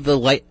of knew the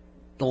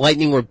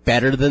Lightning were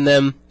better than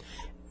them.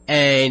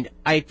 And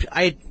I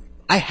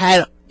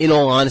had, in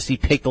all honesty,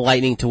 picked the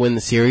Lightning to win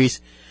the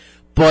series.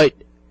 But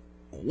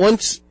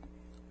once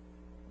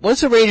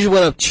the Rangers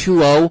went up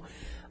 2-0,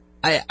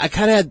 I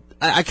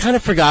kind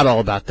of forgot all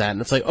about that.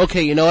 And it's like,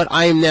 okay, you know what?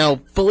 I am now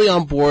fully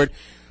on board.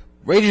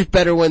 Rangers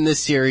better win this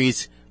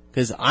series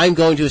because I'm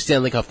going to a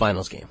Stanley Cup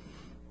Finals game.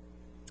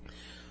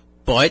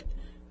 But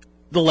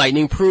the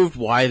Lightning proved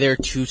why they're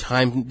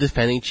two-time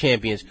defending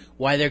champions,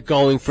 why they're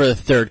going for the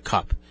third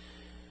cup.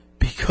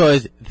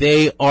 Because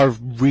they are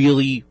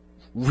really,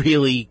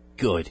 really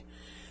good.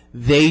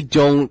 They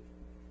don't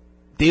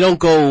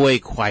go away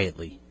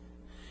quietly.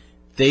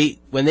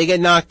 When they get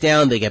knocked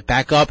down, they get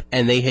back up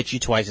and they hit you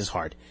twice as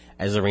hard,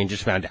 as the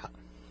Rangers found out.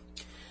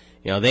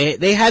 You know,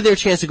 they had their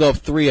chance to go up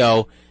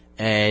 3-0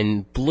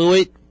 and blew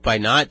it by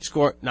not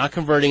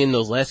converting in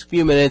those last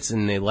few minutes,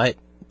 and they let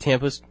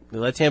Tampa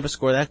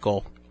score that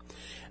goal.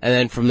 And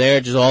then from there,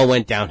 it just all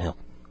went downhill.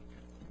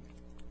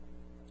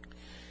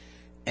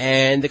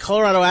 And the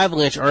Colorado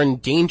Avalanche are in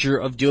danger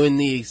of doing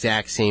the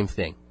exact same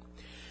thing.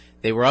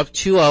 They were up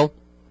 2-0,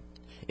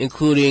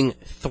 including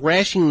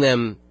thrashing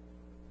them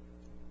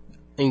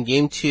in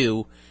Game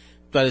 2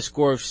 by a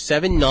score of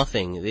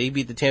 7-0. They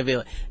beat the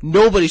Tampa Bay.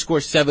 Nobody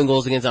scores 7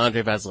 goals against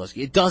Andre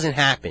Vasilevsky. It doesn't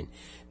happen.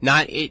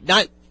 Not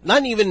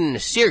even in a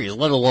series,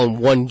 let alone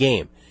one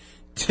game.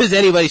 Does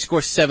anybody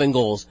score 7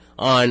 goals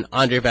on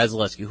Andre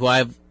Vasilevsky, who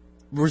I've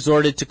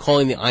resorted to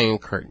calling the Iron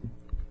Curtain?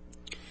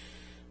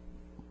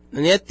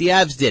 And yet the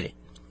Avs did it.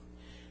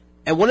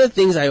 And one of the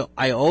things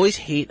I always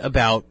hate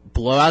about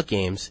blowout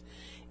games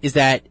is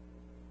that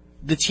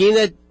the team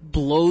that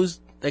blows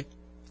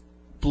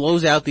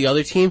out the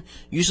other team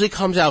usually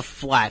comes out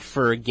flat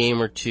for a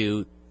game or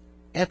two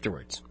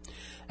afterwards.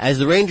 As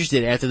the Rangers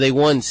did after they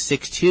won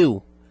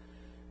 6-2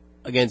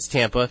 against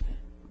Tampa,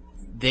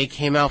 they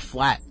came out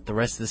flat the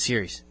rest of the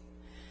series.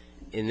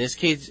 In this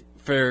case,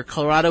 for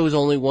Colorado, it was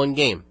only one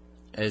game,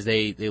 as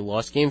they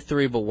lost Game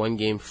 3 but won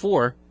Game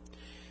 4.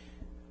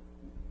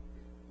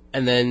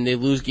 And then they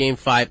lose Game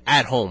 5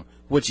 at home,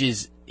 which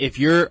is, if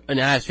you're an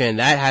Avs fan,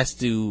 that has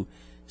to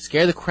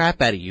scare the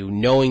crap out of you,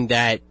 knowing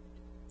that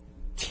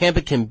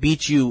Tampa can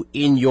beat you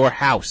in your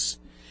house,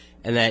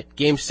 and that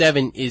Game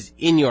 7 is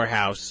in your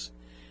house,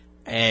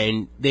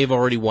 and they've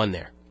already won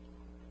there.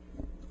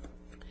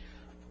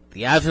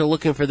 The Avs are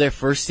looking for their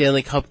first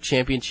Stanley Cup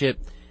championship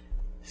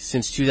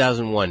since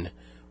 2001,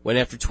 when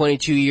after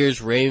 22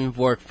 years, Ray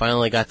Bourque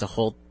finally got to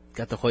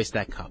hoist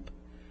that cup.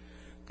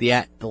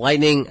 The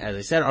Lightning, as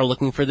I said, are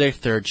looking for their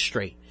third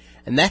straight.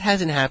 And that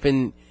hasn't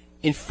happened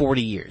in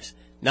 40 years.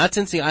 Not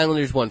since the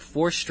Islanders won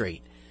 4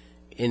 straight.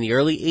 In the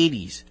early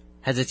 80s,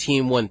 has a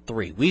team won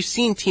 3. We've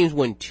seen teams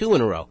win 2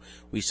 in a row.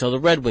 We saw the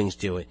Red Wings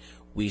do it.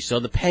 We saw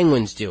the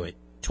Penguins do it.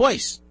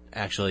 Twice,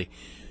 actually.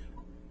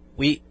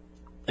 We've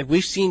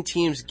seen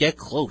teams get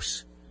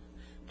close.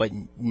 But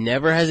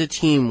never has a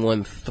team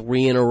won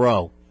 3 in a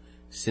row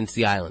since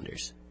the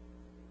Islanders.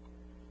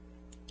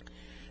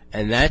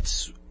 And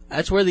that's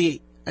where the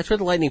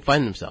Lightning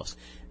find themselves.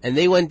 And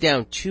they went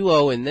down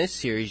 2-0 in this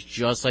series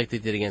just like they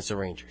did against the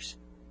Rangers.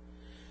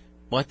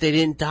 But they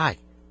didn't die.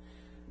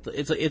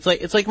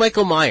 It's like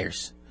Michael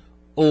Myers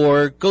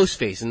or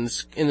Ghostface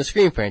in the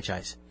Scream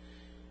franchise.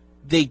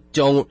 They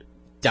don't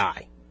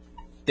die.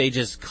 They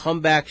just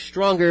come back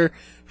stronger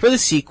for the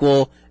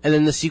sequel, and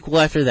then the sequel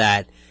after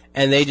that,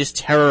 and they just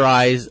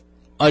terrorize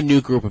a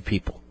new group of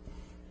people.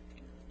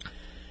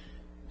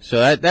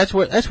 So that's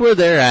where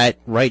they're at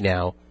right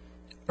now.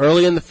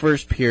 Early in the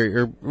first period,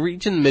 or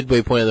reaching the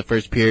midway point of the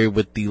first period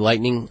with the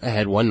Lightning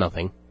ahead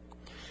 1-0.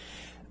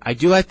 I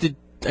do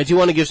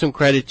want to give some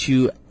credit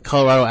to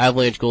Colorado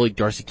Avalanche goalie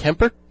Darcy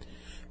Kemper,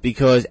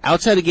 because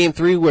outside of Game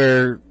 3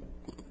 where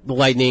the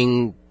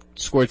Lightning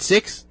scored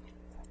 6,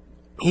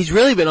 he's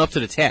really been up to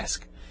the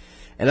task.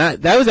 And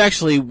that was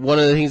actually one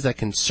of the things that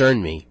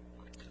concerned me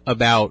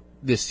about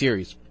this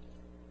series.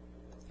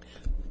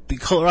 The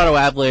Colorado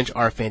Avalanche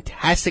are a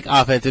fantastic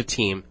offensive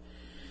team,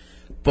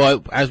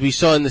 but as we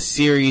saw in the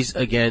series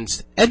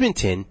against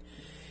Edmonton,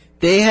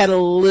 they had a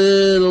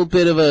little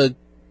bit of a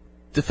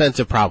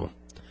defensive problem,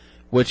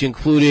 which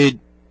included,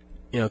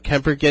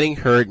 Kemper getting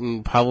hurt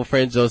and Pavel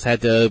Francouz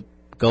had to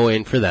go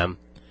in for them.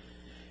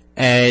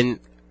 And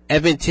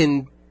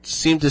Edmonton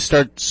seemed to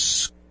start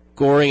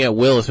scoring at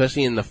will,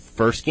 especially in the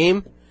first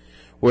game,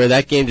 where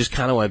that game just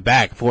kind of went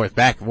back and forth,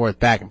 back and forth,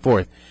 back and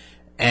forth.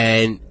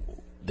 And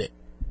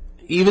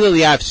even though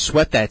the Avs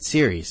swept that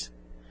series,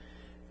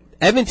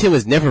 Edmonton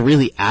was never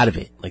really out of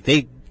it. Like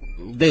they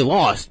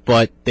lost,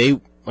 but they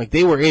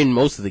were in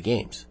most of the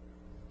games.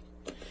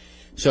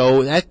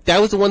 So that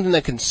was the one thing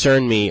that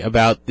concerned me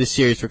about this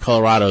series for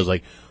Colorado, is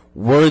like,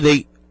 were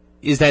they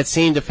is that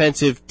same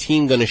defensive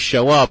team going to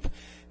show up?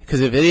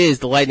 Because if it is,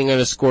 the Lightning are going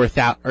to score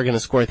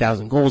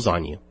 1,000 goals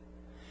on you.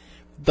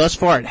 Thus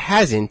far, it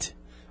hasn't,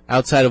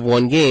 outside of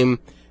one game,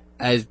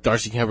 as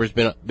Darcy Kuemper's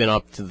been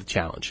up to the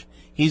challenge.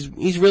 He's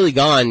really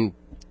gone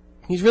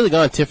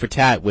tit for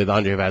tat with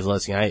Andrei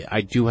Vasilevsky.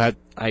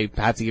 I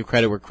have to give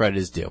credit where credit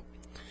is due.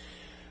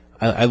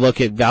 I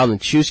look at Val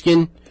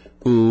Nichushkin,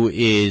 who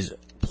is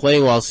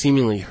playing while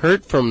seemingly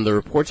hurt from the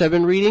reports I've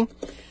been reading.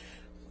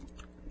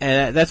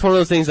 And that's one of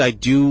those things I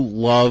do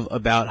love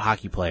about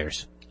hockey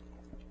players.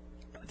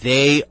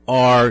 They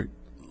are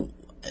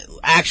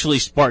actually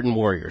Spartan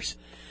warriors.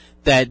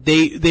 That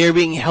they are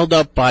being held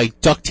up by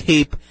duct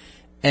tape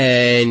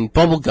and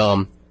bubble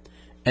gum,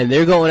 and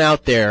they're going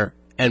out there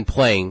and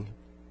playing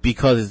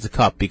because it's a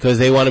cup, because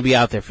they want to be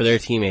out there for their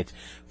teammates,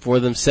 for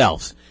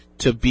themselves,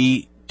 to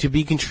be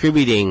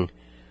contributing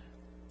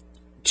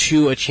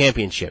to a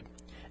championship.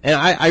 And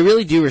I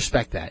really do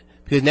respect that.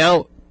 Because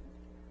now,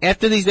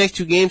 after these next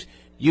two games,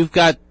 you've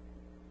got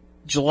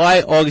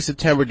July, August,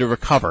 September to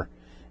recover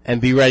and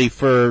be ready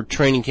for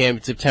training camp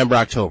in September,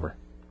 October.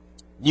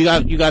 You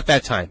got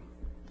that time.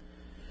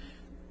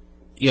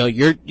 You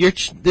know,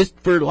 this,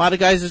 for a lot of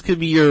guys, this could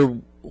be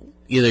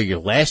either your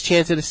last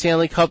chance at a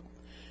Stanley Cup,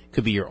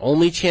 could be your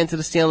only chance at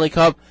a Stanley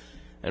Cup,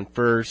 and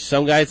for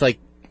some guys like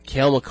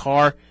Cale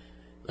Makar,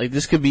 like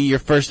this could be your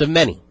first of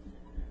many.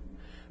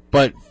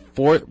 But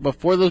for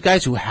those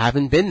guys who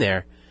haven't been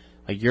there,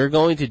 like you're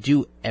going to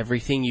do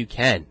everything you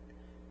can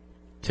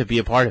to be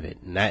a part of it.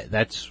 And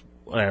that's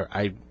what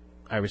I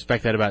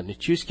respect that about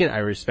Nichushkin. I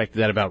respect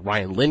that about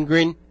Ryan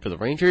Lindgren for the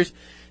Rangers,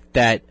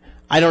 that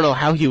I don't know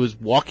how he was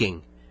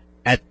walking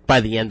by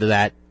the end of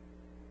that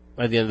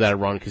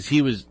run, because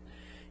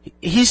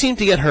he seemed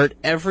to get hurt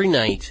every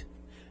night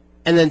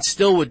and then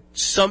still would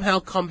somehow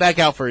come back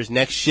out for his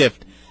next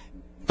shift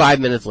 5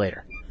 minutes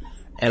later.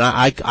 And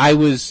I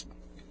was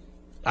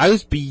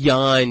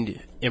beyond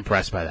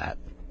impressed by that.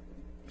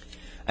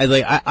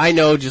 I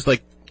know, just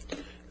like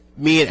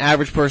me, an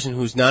average person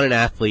who's not an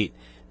athlete,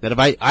 that if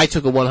I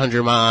took a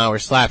 100-mile-an-hour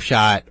slap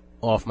shot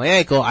off my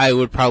ankle, I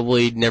would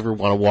probably never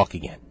want to walk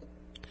again.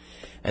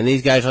 And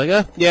these guys are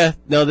like, yeah,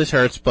 no, this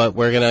hurts, but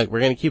we're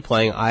gonna keep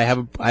playing. I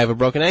have a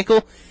broken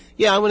ankle.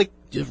 Yeah, I'm gonna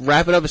just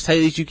wrap it up as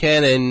tight as you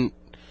can, and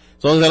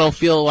as long as I don't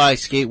feel like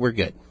skate, we're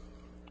good.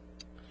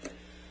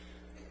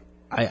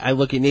 I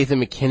look at Nathan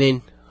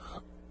McKinnon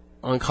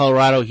on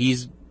Colorado.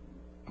 He's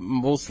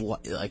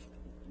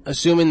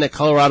assuming that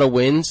Colorado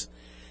wins,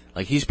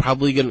 like he's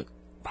probably gonna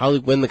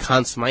win the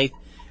Conn Smythe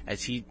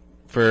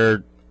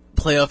for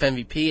playoff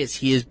MVP, as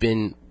he has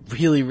been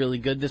really, really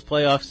good this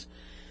playoffs.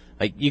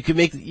 Like you could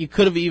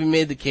have even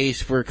made the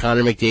case for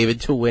Connor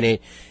McDavid to win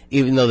it,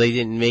 even though they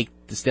didn't make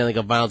the Stanley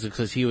Cup Finals,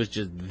 because he was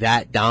just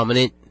that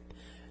dominant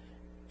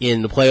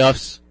in the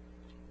playoffs.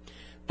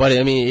 But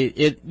I mean,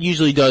 it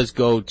usually does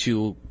go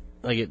to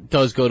a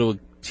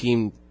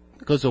team,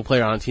 goes to a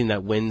player on a team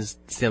that wins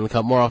the Stanley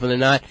Cup more often than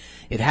not.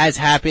 It has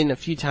happened a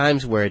few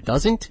times where it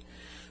doesn't,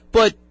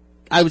 but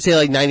I would say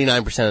like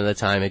 99% of the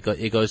time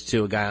it goes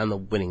to a guy on the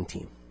winning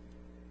team.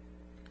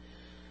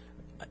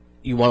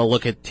 You want to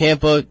look at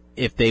Tampa.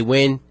 If they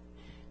win,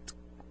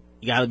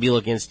 you got to be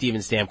looking at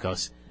Steven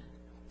Stamkos,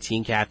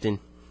 team captain,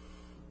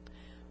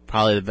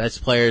 probably the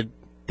best player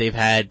they've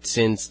had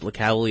since Le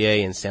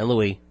Cavalier and St.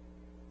 Louis.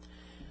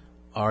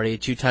 Already a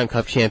two-time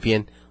Cup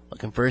champion,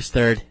 looking for his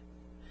third.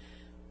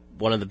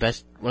 One of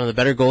the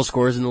better goal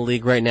scorers in the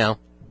league right now.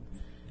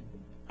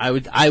 I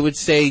would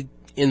say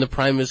in the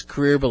prime of his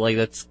career, but like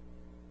that's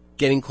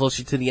getting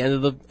closer to the end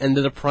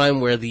of the prime,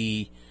 where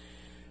the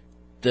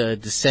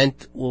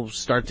descent will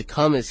start to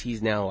come, as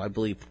he's now, I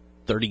believe,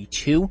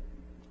 32.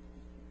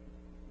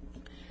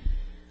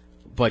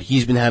 But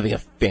he's been having a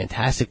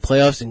fantastic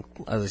playoffs, and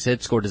as I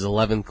said, scored his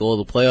 11th goal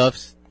of the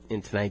playoffs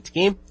in tonight's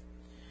game.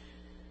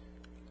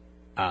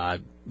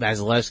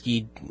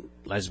 Vasilevsky,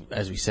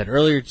 as we said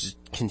earlier, just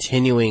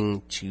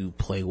continuing to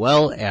play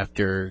well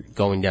after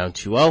going down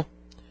 2-0.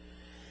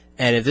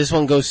 And if this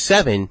one goes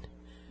 7,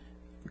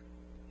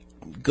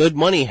 good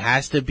money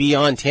has to be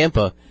on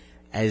Tampa,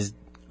 as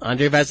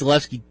Andrei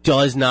Vasilevsky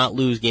does not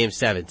lose Game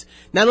 7s.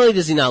 Not only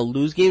does he not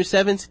lose Game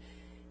 7s,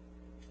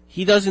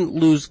 he doesn't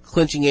lose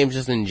clinching games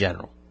just in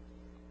general.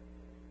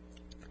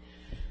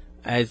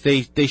 As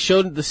they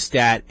showed the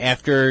stat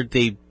after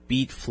they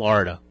beat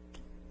Florida,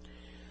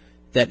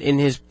 that in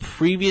his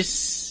previous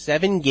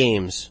 7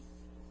 games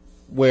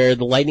where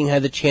the Lightning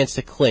had the chance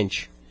to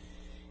clinch,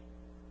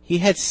 he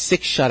had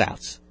 6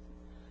 shutouts.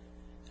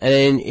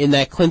 And in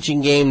that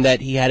clinching game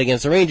that he had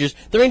against the Rangers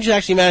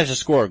actually managed to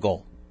score a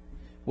goal,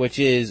 which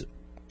is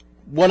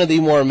one of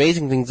the more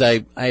amazing things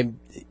I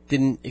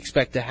didn't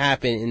expect to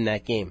happen in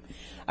that game.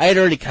 I had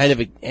already kind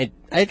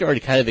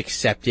of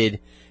accepted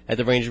that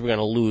the Rangers were going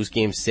to lose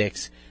Game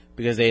 6,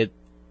 because the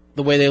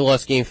way they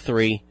lost Game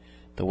 3,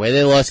 the way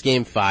they lost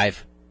Game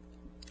 5,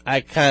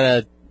 I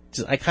kind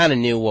of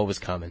knew what was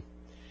coming.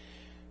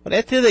 But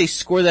after they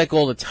scored that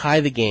goal to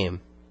tie the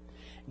game,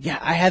 yeah,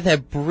 I had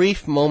that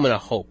brief moment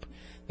of hope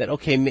that,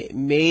 okay,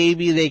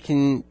 maybe they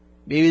can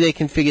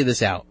figure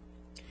this out.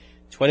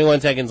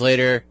 21 seconds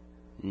later,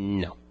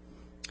 no.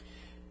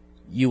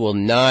 You will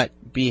not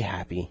be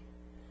happy.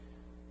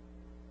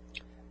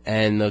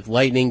 And the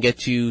Lightning get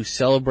to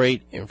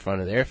celebrate in front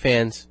of their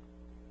fans.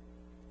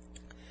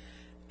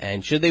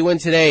 And should they win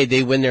today,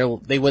 they win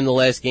the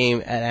last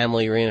game at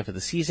Amalie Arena for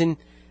the season,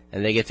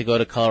 and they get to go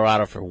to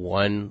Colorado for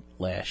one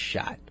last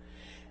shot.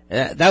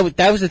 And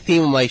that was the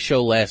theme of my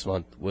show last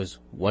month, was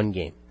one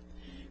game.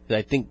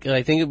 I think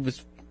it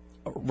was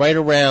right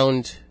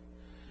around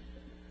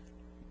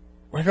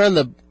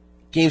the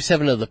Game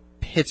 7 of the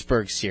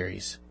Pittsburgh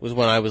series was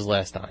when I was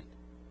last on.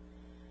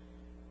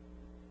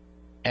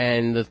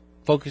 And the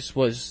focus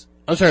was,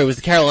 it was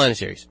the Carolina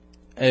series.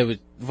 And the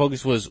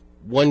focus was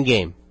one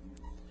game.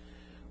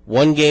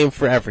 One game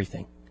for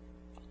everything.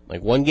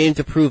 Like one game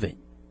to prove it.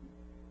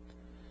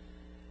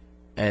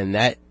 And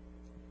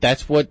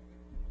that's what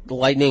the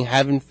Lightning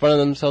have in front of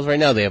themselves right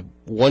now. They have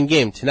one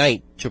game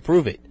tonight to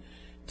prove it.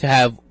 To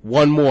have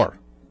one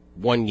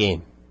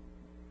game.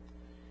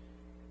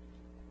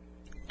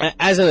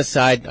 As an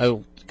aside,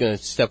 I'm going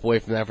to step away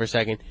from that for a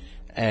second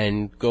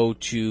and go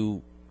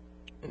to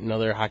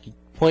another hockey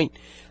point.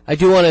 I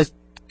do want to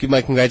give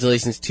my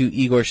congratulations to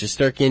Igor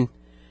Shesterkin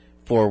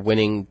for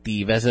winning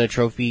the Vezina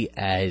Trophy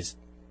as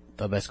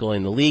the best goalie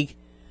in the league,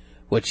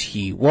 which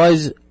he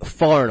was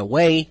far and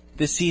away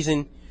this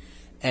season,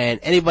 and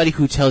anybody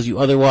who tells you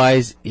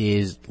otherwise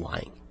is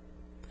lying.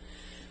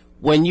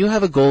 When you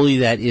have a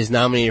goalie that is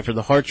nominated for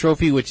the Hart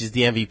Trophy, which is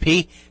the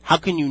MVP, how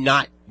can you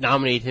not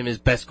nominate him as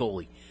best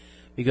goalie?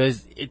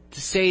 Because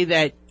to say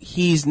that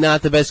he's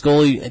not the best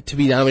goalie to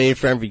be nominated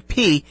for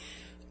MVP,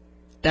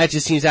 that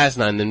just seems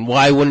asinine. Then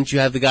why wouldn't you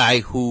have the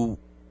guy who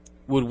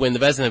would win the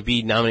Vezina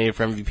be nominated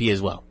for MVP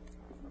as well?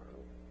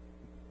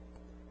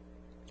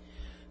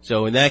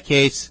 So in that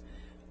case,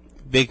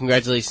 big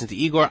congratulations to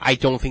Igor. I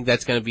don't think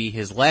that's going to be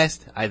his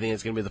last. I think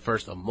it's going to be the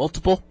first of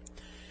multiple.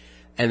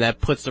 And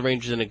that puts the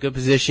Rangers in a good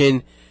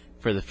position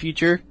for the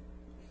future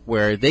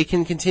where they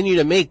can continue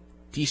to make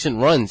decent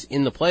runs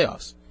in the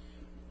playoffs.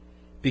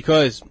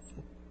 Because,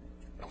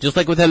 just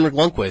like with Henrik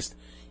Lundqvist,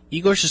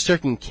 Igor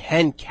Shesterkin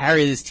can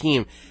carry this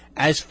team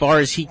as far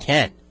as he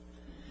can.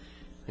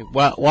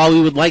 While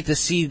we would like to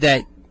see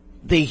that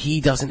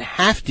he doesn't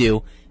have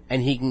to,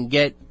 and he can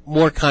get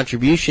more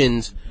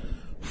contributions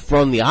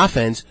from the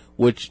offense,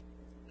 which,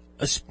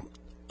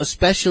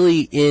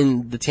 especially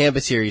in the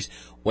Tampa series,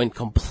 went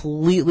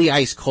completely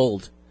ice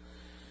cold,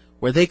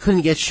 where they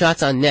couldn't get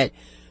shots on net.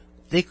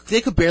 They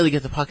could barely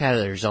get the puck out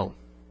of their zone.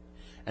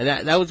 And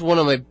that was one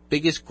of my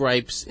biggest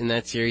gripes in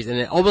that series, and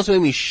it almost made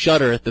me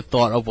shudder at the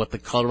thought of what the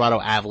Colorado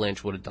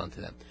Avalanche would have done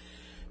to them.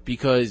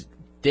 Because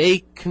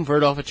they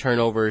convert off of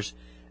turnovers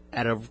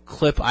at a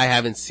clip I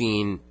haven't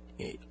seen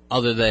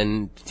other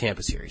than the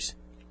Tampa series.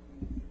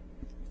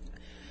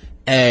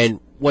 And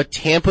what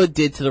Tampa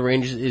did to the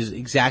Rangers is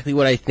exactly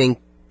what I think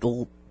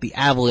the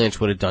Avalanche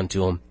would have done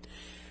to them.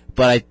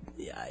 But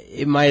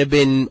it might have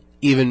been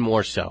even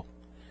more so.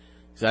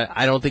 So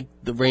I don't think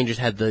the Rangers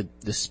had the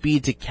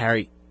speed to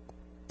carry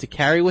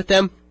with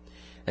them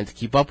and to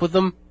keep up with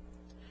them.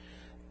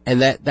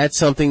 And that's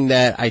something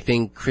that I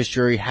think Chris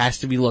Drury has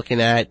to be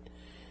looking at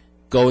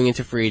going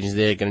into free agency.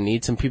 They're going to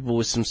need some people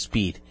with some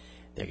speed.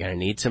 They're going to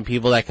need some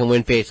people that can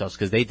win faceoffs,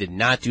 because they did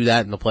not do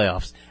that in the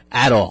playoffs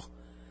at all.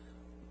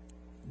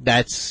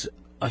 That's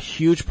a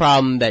huge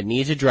problem that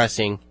needs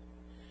addressing,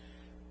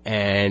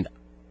 and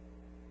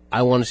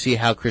I want to see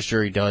how Chris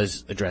Drury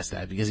does address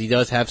that, because he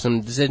does have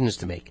some decisions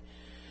to make.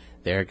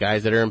 There are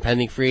guys that are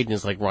impending free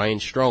agents like Ryan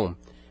Strome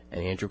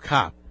and Andrew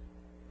Kopp.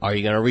 Are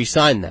you going to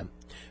re-sign them?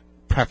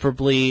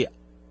 Preferably,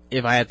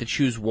 if I had to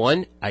choose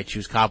one, I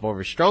choose Kopp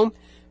over Strome,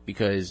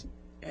 because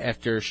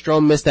after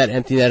Strome missed that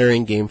empty netter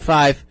in Game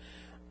 5,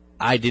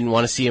 I didn't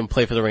want to see him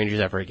play for the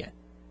Rangers ever again.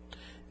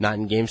 Not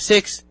in Game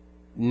 6,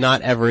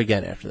 not ever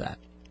again after that.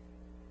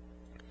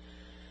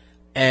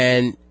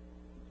 And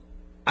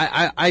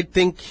I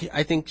think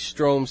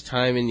Strome's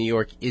time in New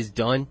York is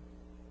done.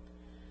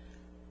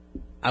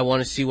 I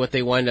want to see what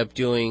they wind up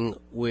doing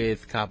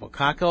with Kaapo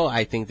Kakko.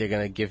 I think they're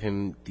going to give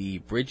him the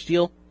bridge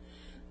deal.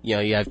 You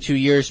know, you have 2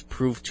 years,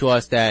 prove to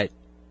us that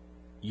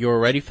you're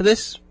ready for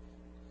this.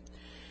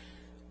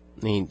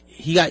 I mean,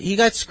 he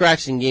got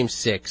scratched in Game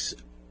 6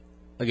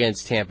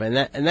 against Tampa,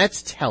 and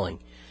that's telling.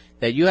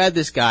 That you had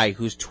this guy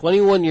who's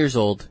 21 years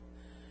old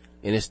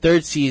in his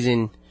third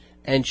season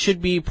and should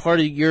be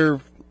part of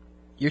your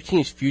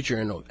team's future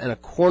and a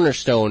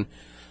cornerstone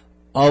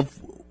of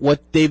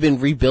what they've been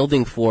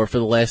rebuilding for the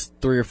last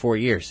 3 or 4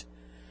 years.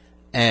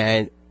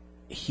 And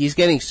he's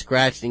getting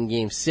scratched in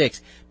Game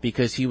 6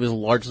 because he was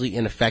largely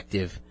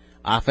ineffective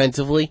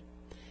offensively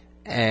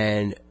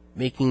and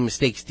making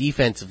mistakes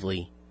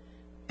defensively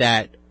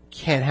that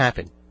can't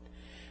happen.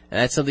 And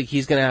that's something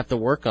he's going to have to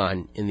work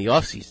on in the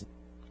offseason.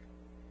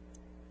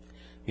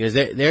 Because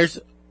there's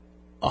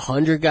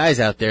 100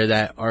 guys out there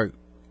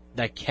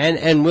that can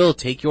and will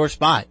take your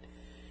spot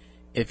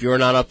if you're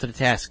not up to the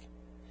task.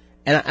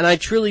 And I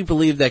truly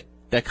believe that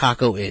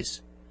Kakko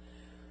is.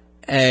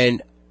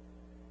 And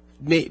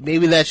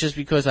maybe that's just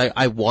because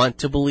I want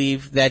to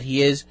believe that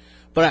he is,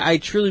 But I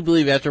truly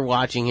believe after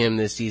watching him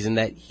this season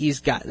that he's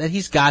got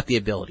the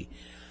ability.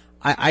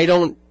 I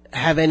don't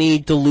have any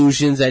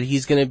delusions that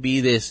he's going to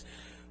be this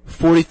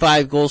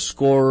 45 goal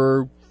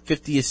scorer,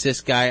 50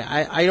 assist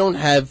guy. I don't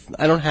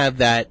have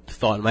that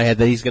thought in my head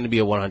that he's going to be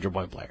a 100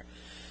 point player,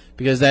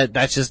 because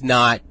that's just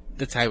not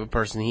the type of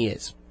person he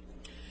is.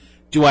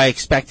 Do I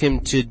expect him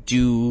to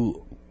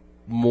do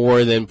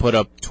more than put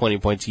up 20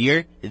 points a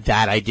year?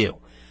 That I do.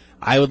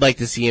 I would like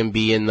to see him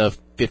be in the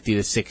 50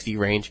 to 60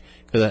 range,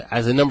 because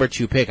as a number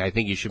 2 pick, I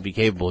think you should be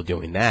capable of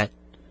doing that.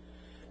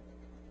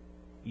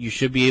 You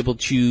should be able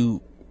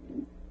to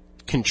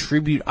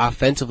contribute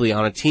offensively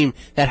on a team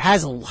that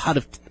has a lot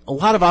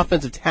of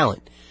offensive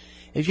talent.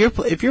 If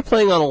you're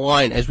playing on a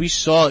line, as we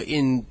saw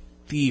in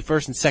the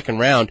first and second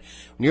round,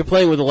 when you're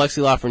playing with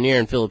Alexi Lafreniere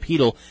and Philip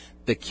Hedl,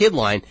 the kid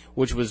line,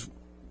 which was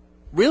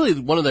really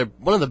one of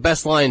the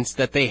best lines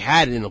that they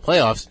had in the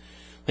playoffs,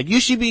 like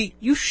you should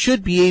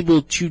be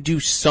able to do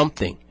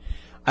something.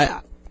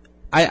 I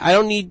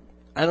don't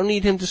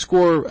need him to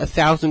score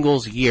 1,000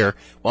 goals a year.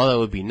 While that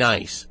would be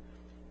nice,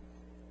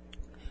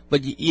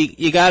 but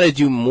you got to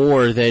do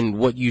more than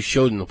what you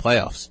showed in the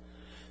playoffs,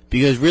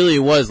 because really it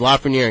was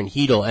Lafreniere and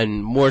Hedl,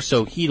 and more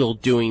so Hedl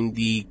doing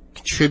the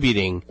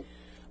contributing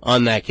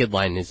on that kid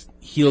line.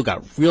 Hedl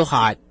got real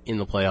hot in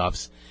the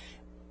playoffs,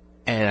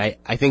 and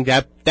I think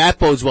that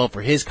bodes well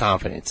for his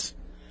confidence.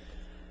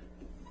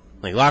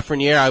 Like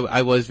Lafreniere,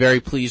 I was very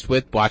pleased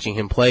with watching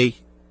him play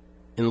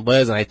in the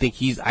playoffs, and I think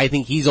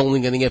he's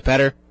only going to get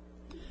better.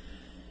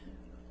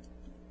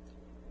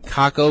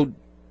 Kakko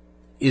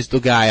is the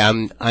guy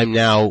I'm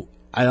now,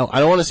 I don't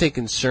want to say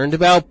concerned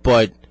about,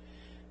 but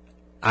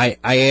I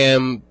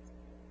am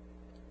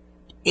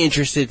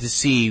interested to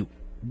see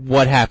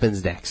what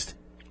happens next.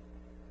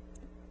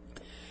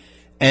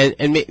 And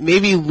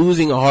maybe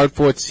losing a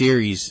hard-fought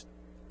series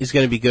is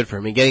going to be good for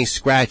him, and getting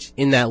scratched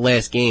in that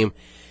last game,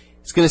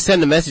 it's going to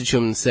send a message to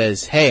him that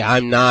says, hey,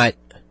 I'm not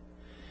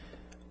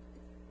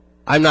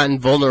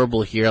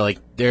invulnerable here. Like,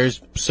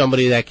 there's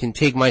somebody that can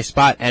take my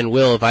spot and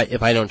will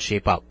if I don't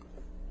shape up.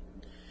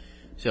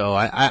 So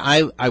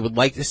I would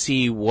like to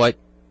see what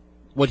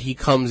he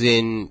comes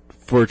in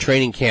for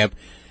training camp,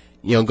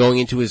 going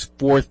into his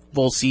 4th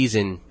full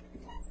season,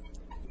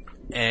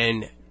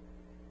 and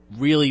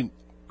really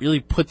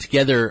put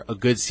together a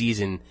good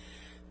season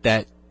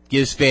that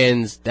gives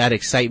fans that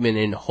excitement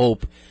and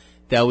hope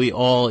that we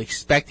all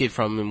expected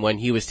from him when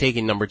he was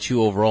taken number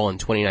 2 overall in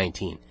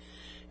 2019.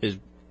 Because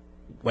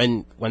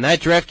when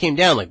that draft came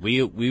down, like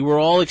we were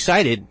all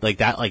excited, like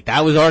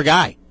that was our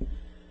guy.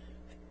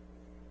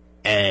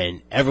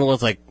 And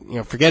everyone's like,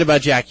 forget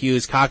about Jack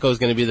Hughes. Kakko's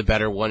going to be the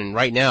better one. And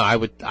right now,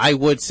 I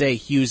would say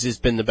Hughes has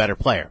been the better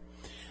player.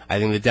 I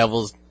think the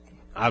Devils,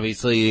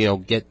 obviously,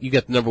 get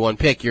the number 1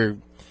 pick. You're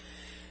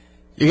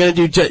going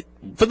to do,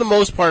 for the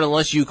most part,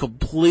 unless you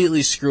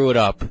completely screw it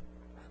up,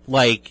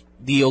 like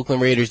the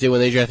Oakland Raiders did when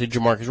they drafted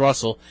Jamarcus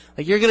Russell.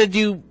 Like, you're going to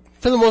do,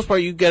 for the most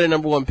part, you get a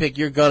number 1 pick,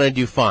 you're going to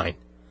do fine.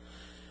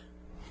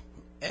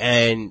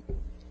 And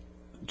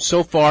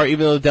so far,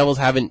 even though the Devils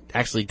haven't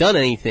actually done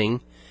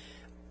anything,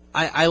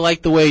 I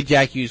like the way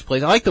Jack Hughes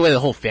plays. I like the way the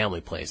whole family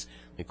plays.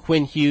 Like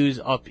Quinn Hughes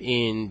up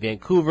in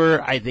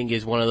Vancouver, I think,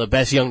 is one of the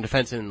best young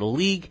defensemen in the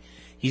league.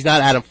 He's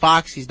not Adam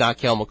Fox, he's not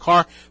Cale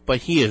Makar,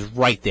 but he is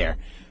right there.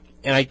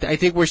 And I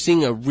think we're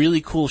seeing a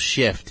really cool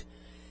shift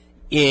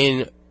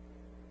in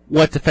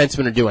what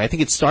defensemen are doing. I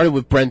think it started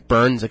with Brent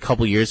Burns a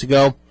couple years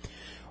ago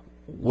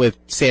with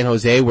San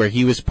Jose, where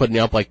he was putting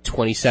up like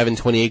 27,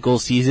 28 goal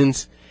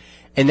seasons.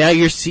 And now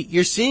you're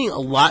seeing a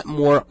lot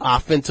more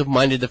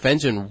offensive-minded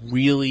defensemen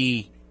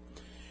really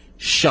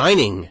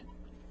shining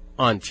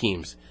on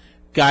teams.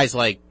 Guys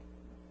like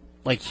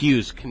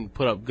Hughes can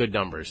put up good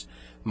numbers.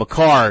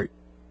 Makar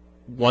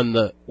won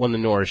the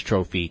Norris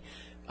Trophy.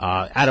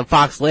 Adam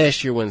Fox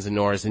last year wins the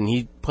Norris, and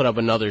he put up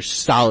another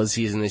solid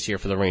season this year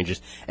for the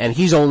Rangers, and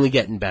he's only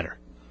getting better.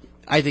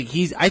 I think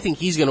he's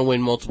going to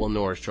win multiple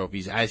Norris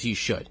trophies, as he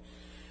should.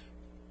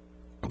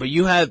 But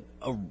you have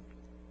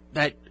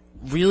that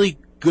really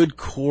good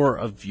core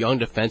of young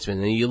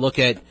defensemen, and you look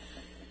at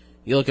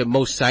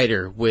Mo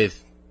Seider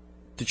with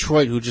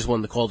Detroit, who just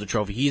won the Calder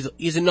Trophy.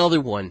 He's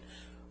another one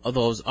of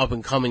those up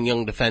and coming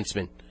young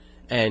defensemen.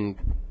 And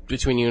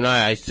between you and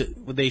I,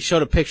 they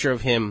showed a picture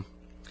of him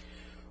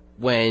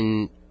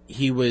when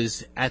he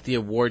was at the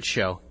award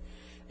show.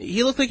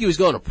 He looked like he was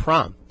going to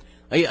prom.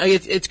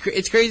 It's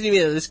crazy to me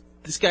that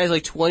this guy's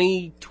like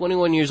 20,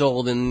 21 years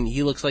old, and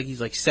he looks like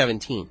he's like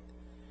 17.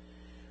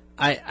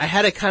 I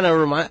had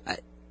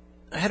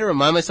to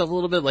remind myself a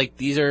little bit, like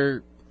these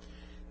are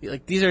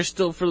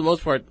still, for the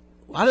most part,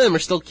 a lot of them are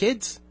still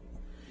kids.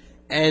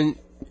 And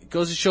it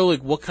goes to show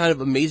like what kind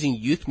of amazing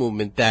youth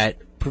movement that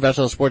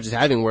professional sports is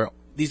having, where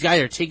these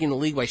guys are taking the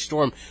league by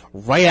storm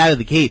right out of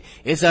the gate.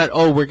 It's not,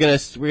 we're gonna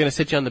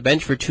sit you on the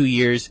bench for 2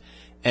 years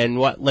and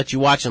let you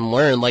watch and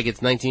learn like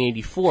it's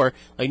 1984.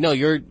 Like, no,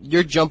 you're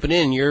jumping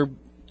in, you're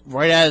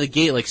right out of the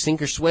gate, like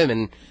sink or swim,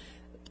 and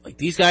like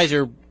these guys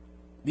are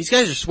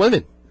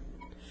swimming.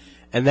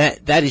 And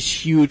that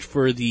is huge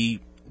for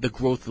the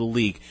growth of the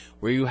league,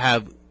 where you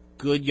have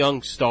good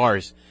young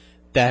stars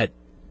that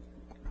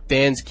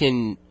fans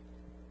can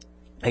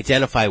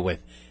identify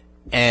with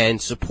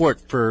and support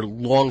for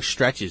long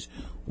stretches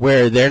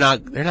where they're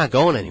not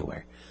going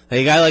anywhere.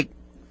 Like a guy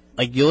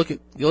like you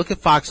look at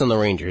Fox on the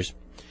Rangers.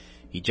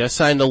 He just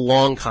signed a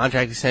long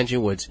contract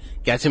extension, which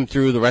gets him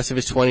through the rest of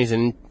his 20s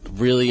and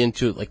really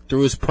into like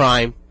through his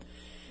prime.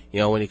 You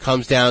know, when he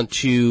comes down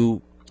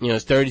to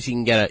his 30s, he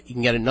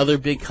can get another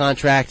big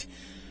contract.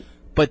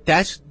 But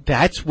that's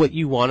what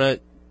you wanna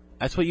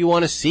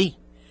see.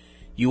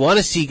 You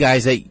wanna see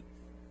guys that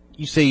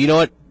you say, you know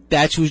what,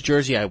 that's whose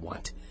jersey I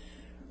want.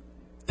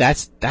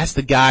 That's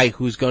the guy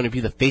who's going to be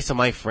the face of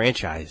my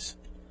franchise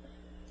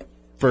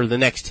for the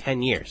next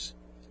 10 years.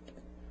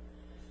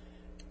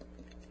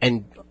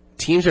 And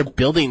teams are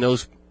building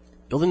those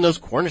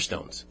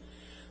cornerstones.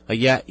 Like,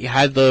 yeah, you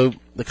had the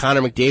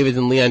Connor McDavid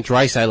and Leon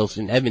Draisaitl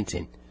in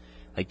Edmonton.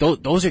 Like,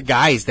 those are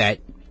guys that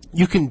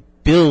you can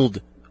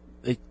build,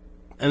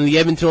 and the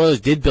Edmonton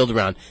Oilers did build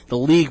around. The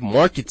league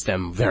markets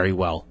them very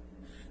well.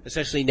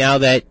 Especially now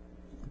that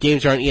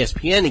games are on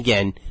ESPN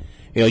again.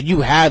 You know,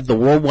 you have the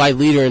worldwide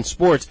leader in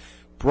sports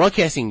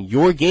broadcasting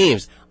your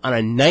games on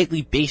a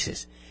nightly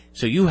basis.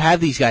 So you have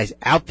these guys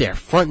out there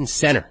front and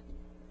center.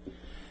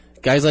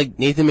 Guys like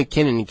Nathan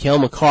McKinnon and Cale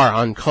Makar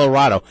on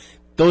Colorado.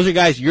 Those are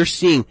guys you're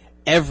seeing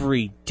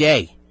every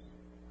day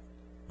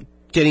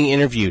getting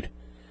interviewed,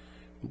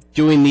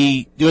 doing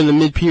the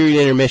mid-period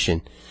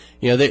intermission.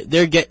 You know,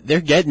 they're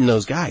getting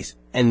those guys,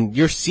 and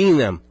you're seeing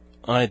them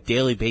on a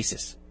daily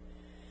basis.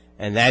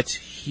 And that's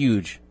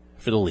huge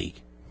for the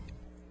league.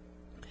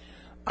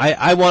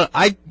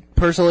 I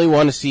personally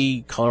want to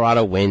see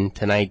Colorado win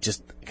tonight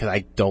just because I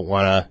don't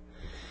want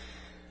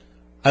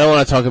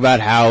to talk about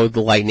how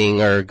the Lightning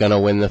are going to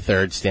win the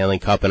third Stanley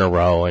Cup in a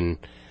row, and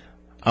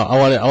I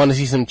want to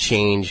see some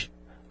change.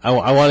 I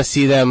want to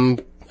see them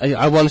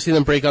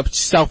break up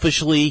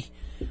selfishly.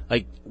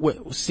 Like,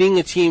 seeing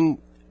a team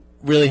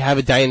really have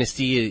a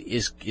dynasty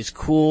is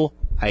cool.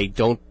 I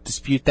don't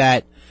dispute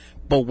that.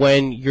 But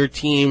when your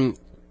team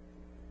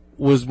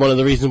was one of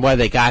the reasons why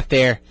they got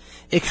there,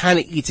 it kind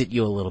of eats at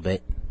you a little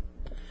bit.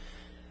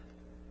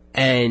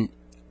 And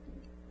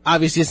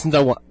obviously, since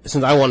I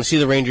want to see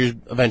the Rangers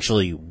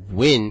eventually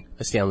win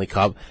a Stanley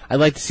Cup, I'd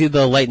like to see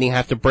the Lightning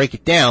have to break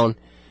it down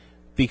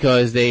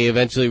because they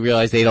eventually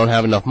realize they don't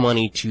have enough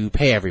money to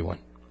pay everyone,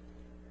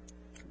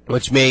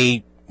 which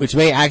may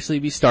actually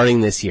be starting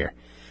this year,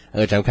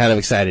 which I'm kind of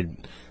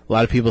excited. A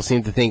lot of people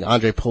seem to think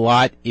Andre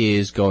Palat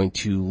is going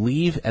to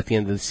leave at the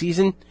end of the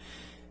season,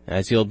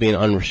 as he'll be an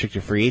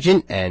unrestricted free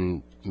agent,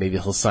 and maybe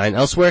he'll sign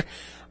elsewhere.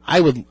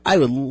 I would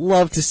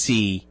love to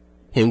see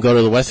him go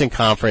to the Western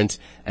Conference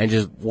and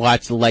just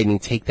watch the Lightning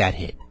take that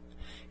hit.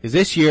 Because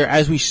this year,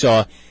 as we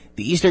saw,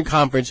 the Eastern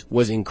Conference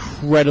was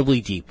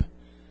incredibly deep.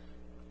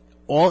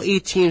 All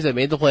 8 teams that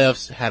made the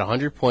playoffs had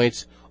 100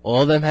 points.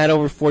 All of them had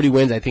over 40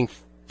 wins. I think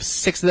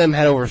 6 of them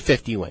had over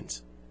 50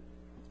 wins,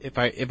 if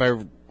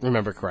I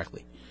remember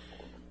correctly.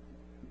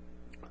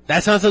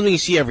 That's not something you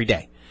see every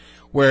day,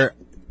 where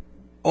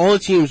all the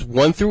teams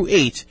 1 through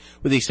 8,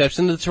 with the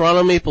exception of the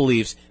Toronto Maple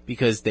Leafs,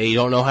 because they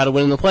don't know how to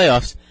win in the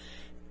playoffs,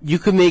 you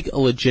could make a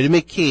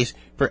legitimate case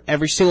for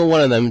every single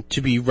one of them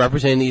to be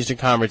representing the Eastern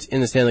Conference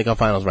in the Stanley Cup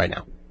Finals right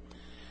now.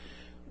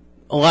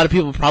 A lot of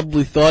people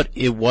probably thought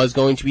it was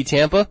going to be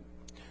Tampa.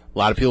 A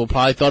lot of people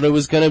probably thought it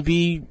was going to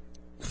be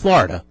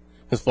Florida,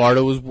 because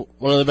Florida was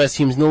one of the best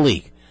teams in the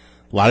league.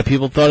 A lot of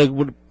people thought it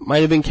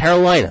might have been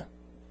Carolina.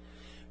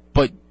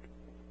 But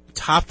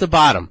top to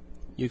bottom,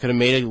 you could have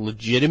made a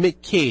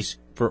legitimate case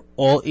for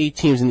all 8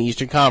 teams in the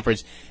Eastern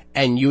Conference,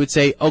 and you would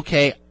say,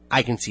 okay,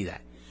 I can see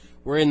that.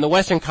 Where in the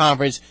Western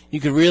Conference,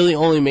 you could really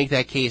only make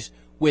that case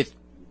with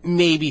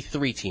maybe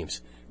 3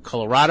 teams: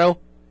 Colorado,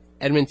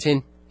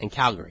 Edmonton, and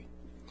Calgary.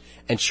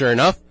 And sure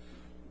enough,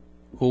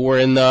 who were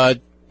in the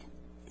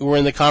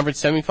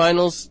conference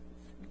semifinals?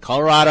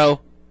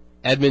 Colorado,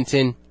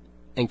 Edmonton,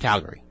 and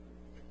Calgary.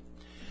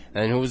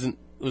 And who was in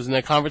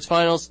the conference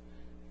finals?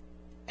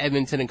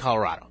 Edmonton and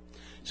Colorado.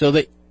 So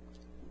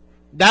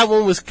that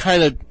one was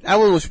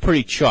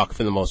pretty chalk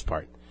for the most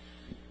part.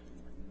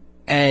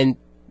 And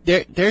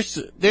there's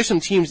some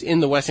teams in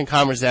the Western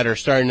Conference that are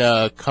starting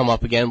to come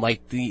up again,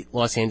 like the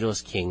Los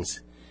Angeles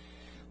Kings,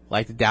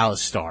 like the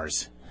Dallas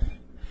Stars.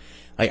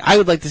 Like, I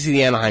would like to see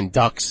the Anaheim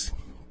Ducks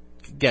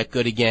get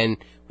good again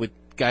with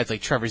guys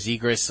like Trevor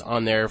Zegras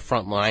on their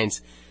front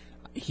lines.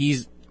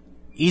 He's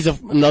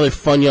another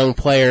fun young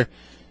player,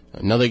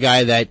 another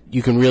guy that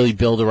you can really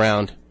build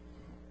around.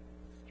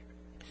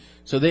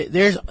 So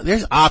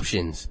there's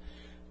options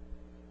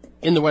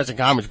in the Western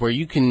Conference where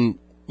you can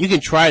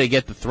try to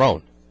get the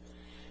throne.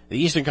 The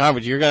Eastern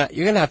Conference, you're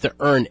gonna have to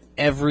earn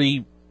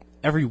every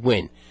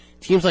win.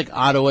 Teams like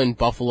Ottawa and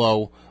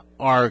Buffalo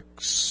are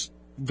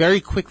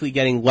very quickly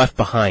getting left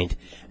behind,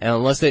 and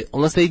unless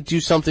they do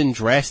something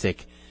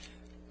drastic,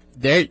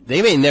 they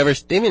may never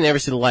see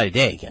the light of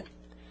day again.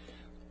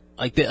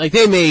 Like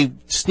they may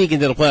sneak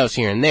into the playoffs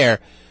here and there,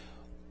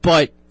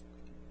 but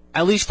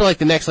at least for like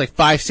the next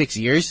 5-6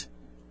 years,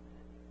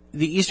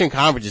 the Eastern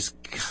Conference is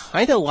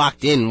kind of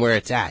locked in where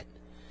it's at.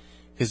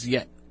 Because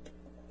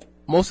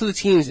most of the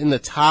teams in the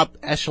top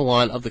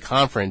echelon of the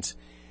conference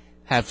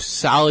have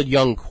solid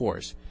young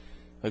cores.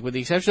 Like, with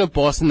the exception of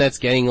Boston, that's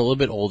getting a little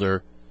bit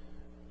older.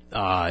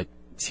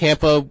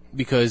 Tampa,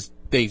 because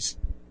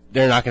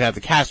they're not going to have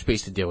the cap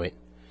space to do it.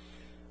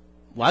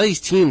 A lot of these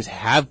teams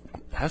have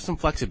some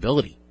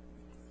flexibility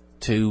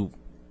to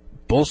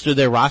bolster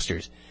their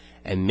rosters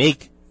and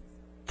make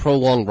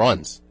prolonged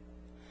runs.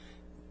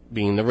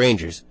 Being the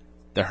Rangers,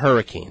 the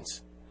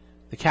Hurricanes,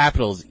 the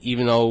Capitals,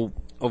 even though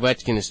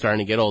Ovechkin is starting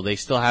to get old, they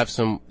still have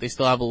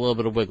a little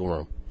bit of wiggle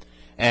room.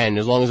 And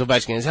as long as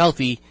Ovechkin is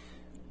healthy,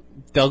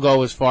 they'll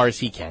go as far as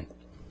he can.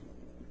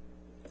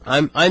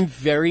 I'm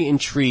very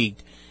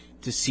intrigued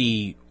to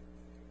see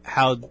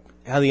how the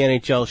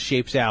NHL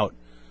shapes out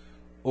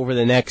over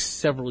the next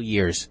several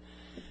years,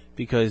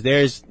 because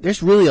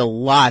there's really a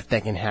lot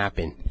that can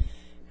happen,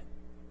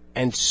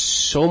 and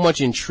so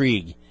much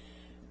intrigue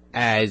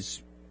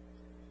as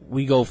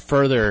we go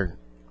further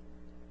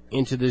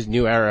into this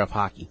new era of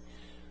hockey,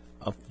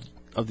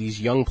 of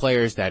these young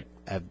players that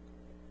have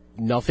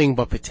nothing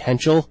but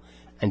potential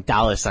and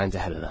dollar signs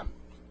ahead of them.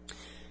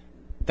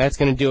 That's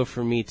going to do it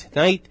for me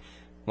tonight.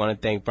 I want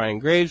to thank Brian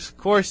Graves, of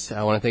course.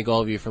 I want to thank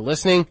all of you for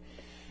listening.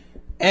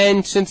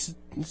 And since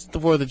the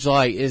 4th of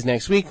July is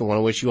next week, I want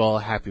to wish you all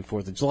a happy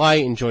 4th of July.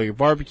 Enjoy your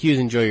barbecues.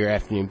 Enjoy your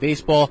afternoon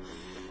baseball.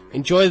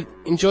 Enjoy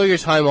your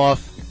time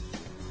off.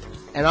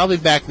 And I'll be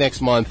back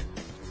next month.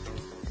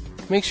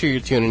 Make sure you're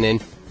tuning in.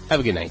 Have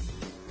a good night.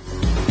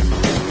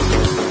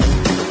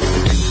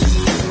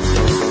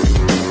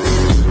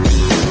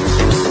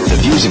 The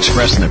views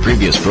expressed in the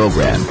previous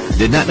program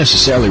did not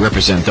necessarily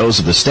represent those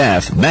of the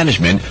staff,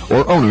 management,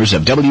 or owners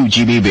of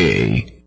WGBB.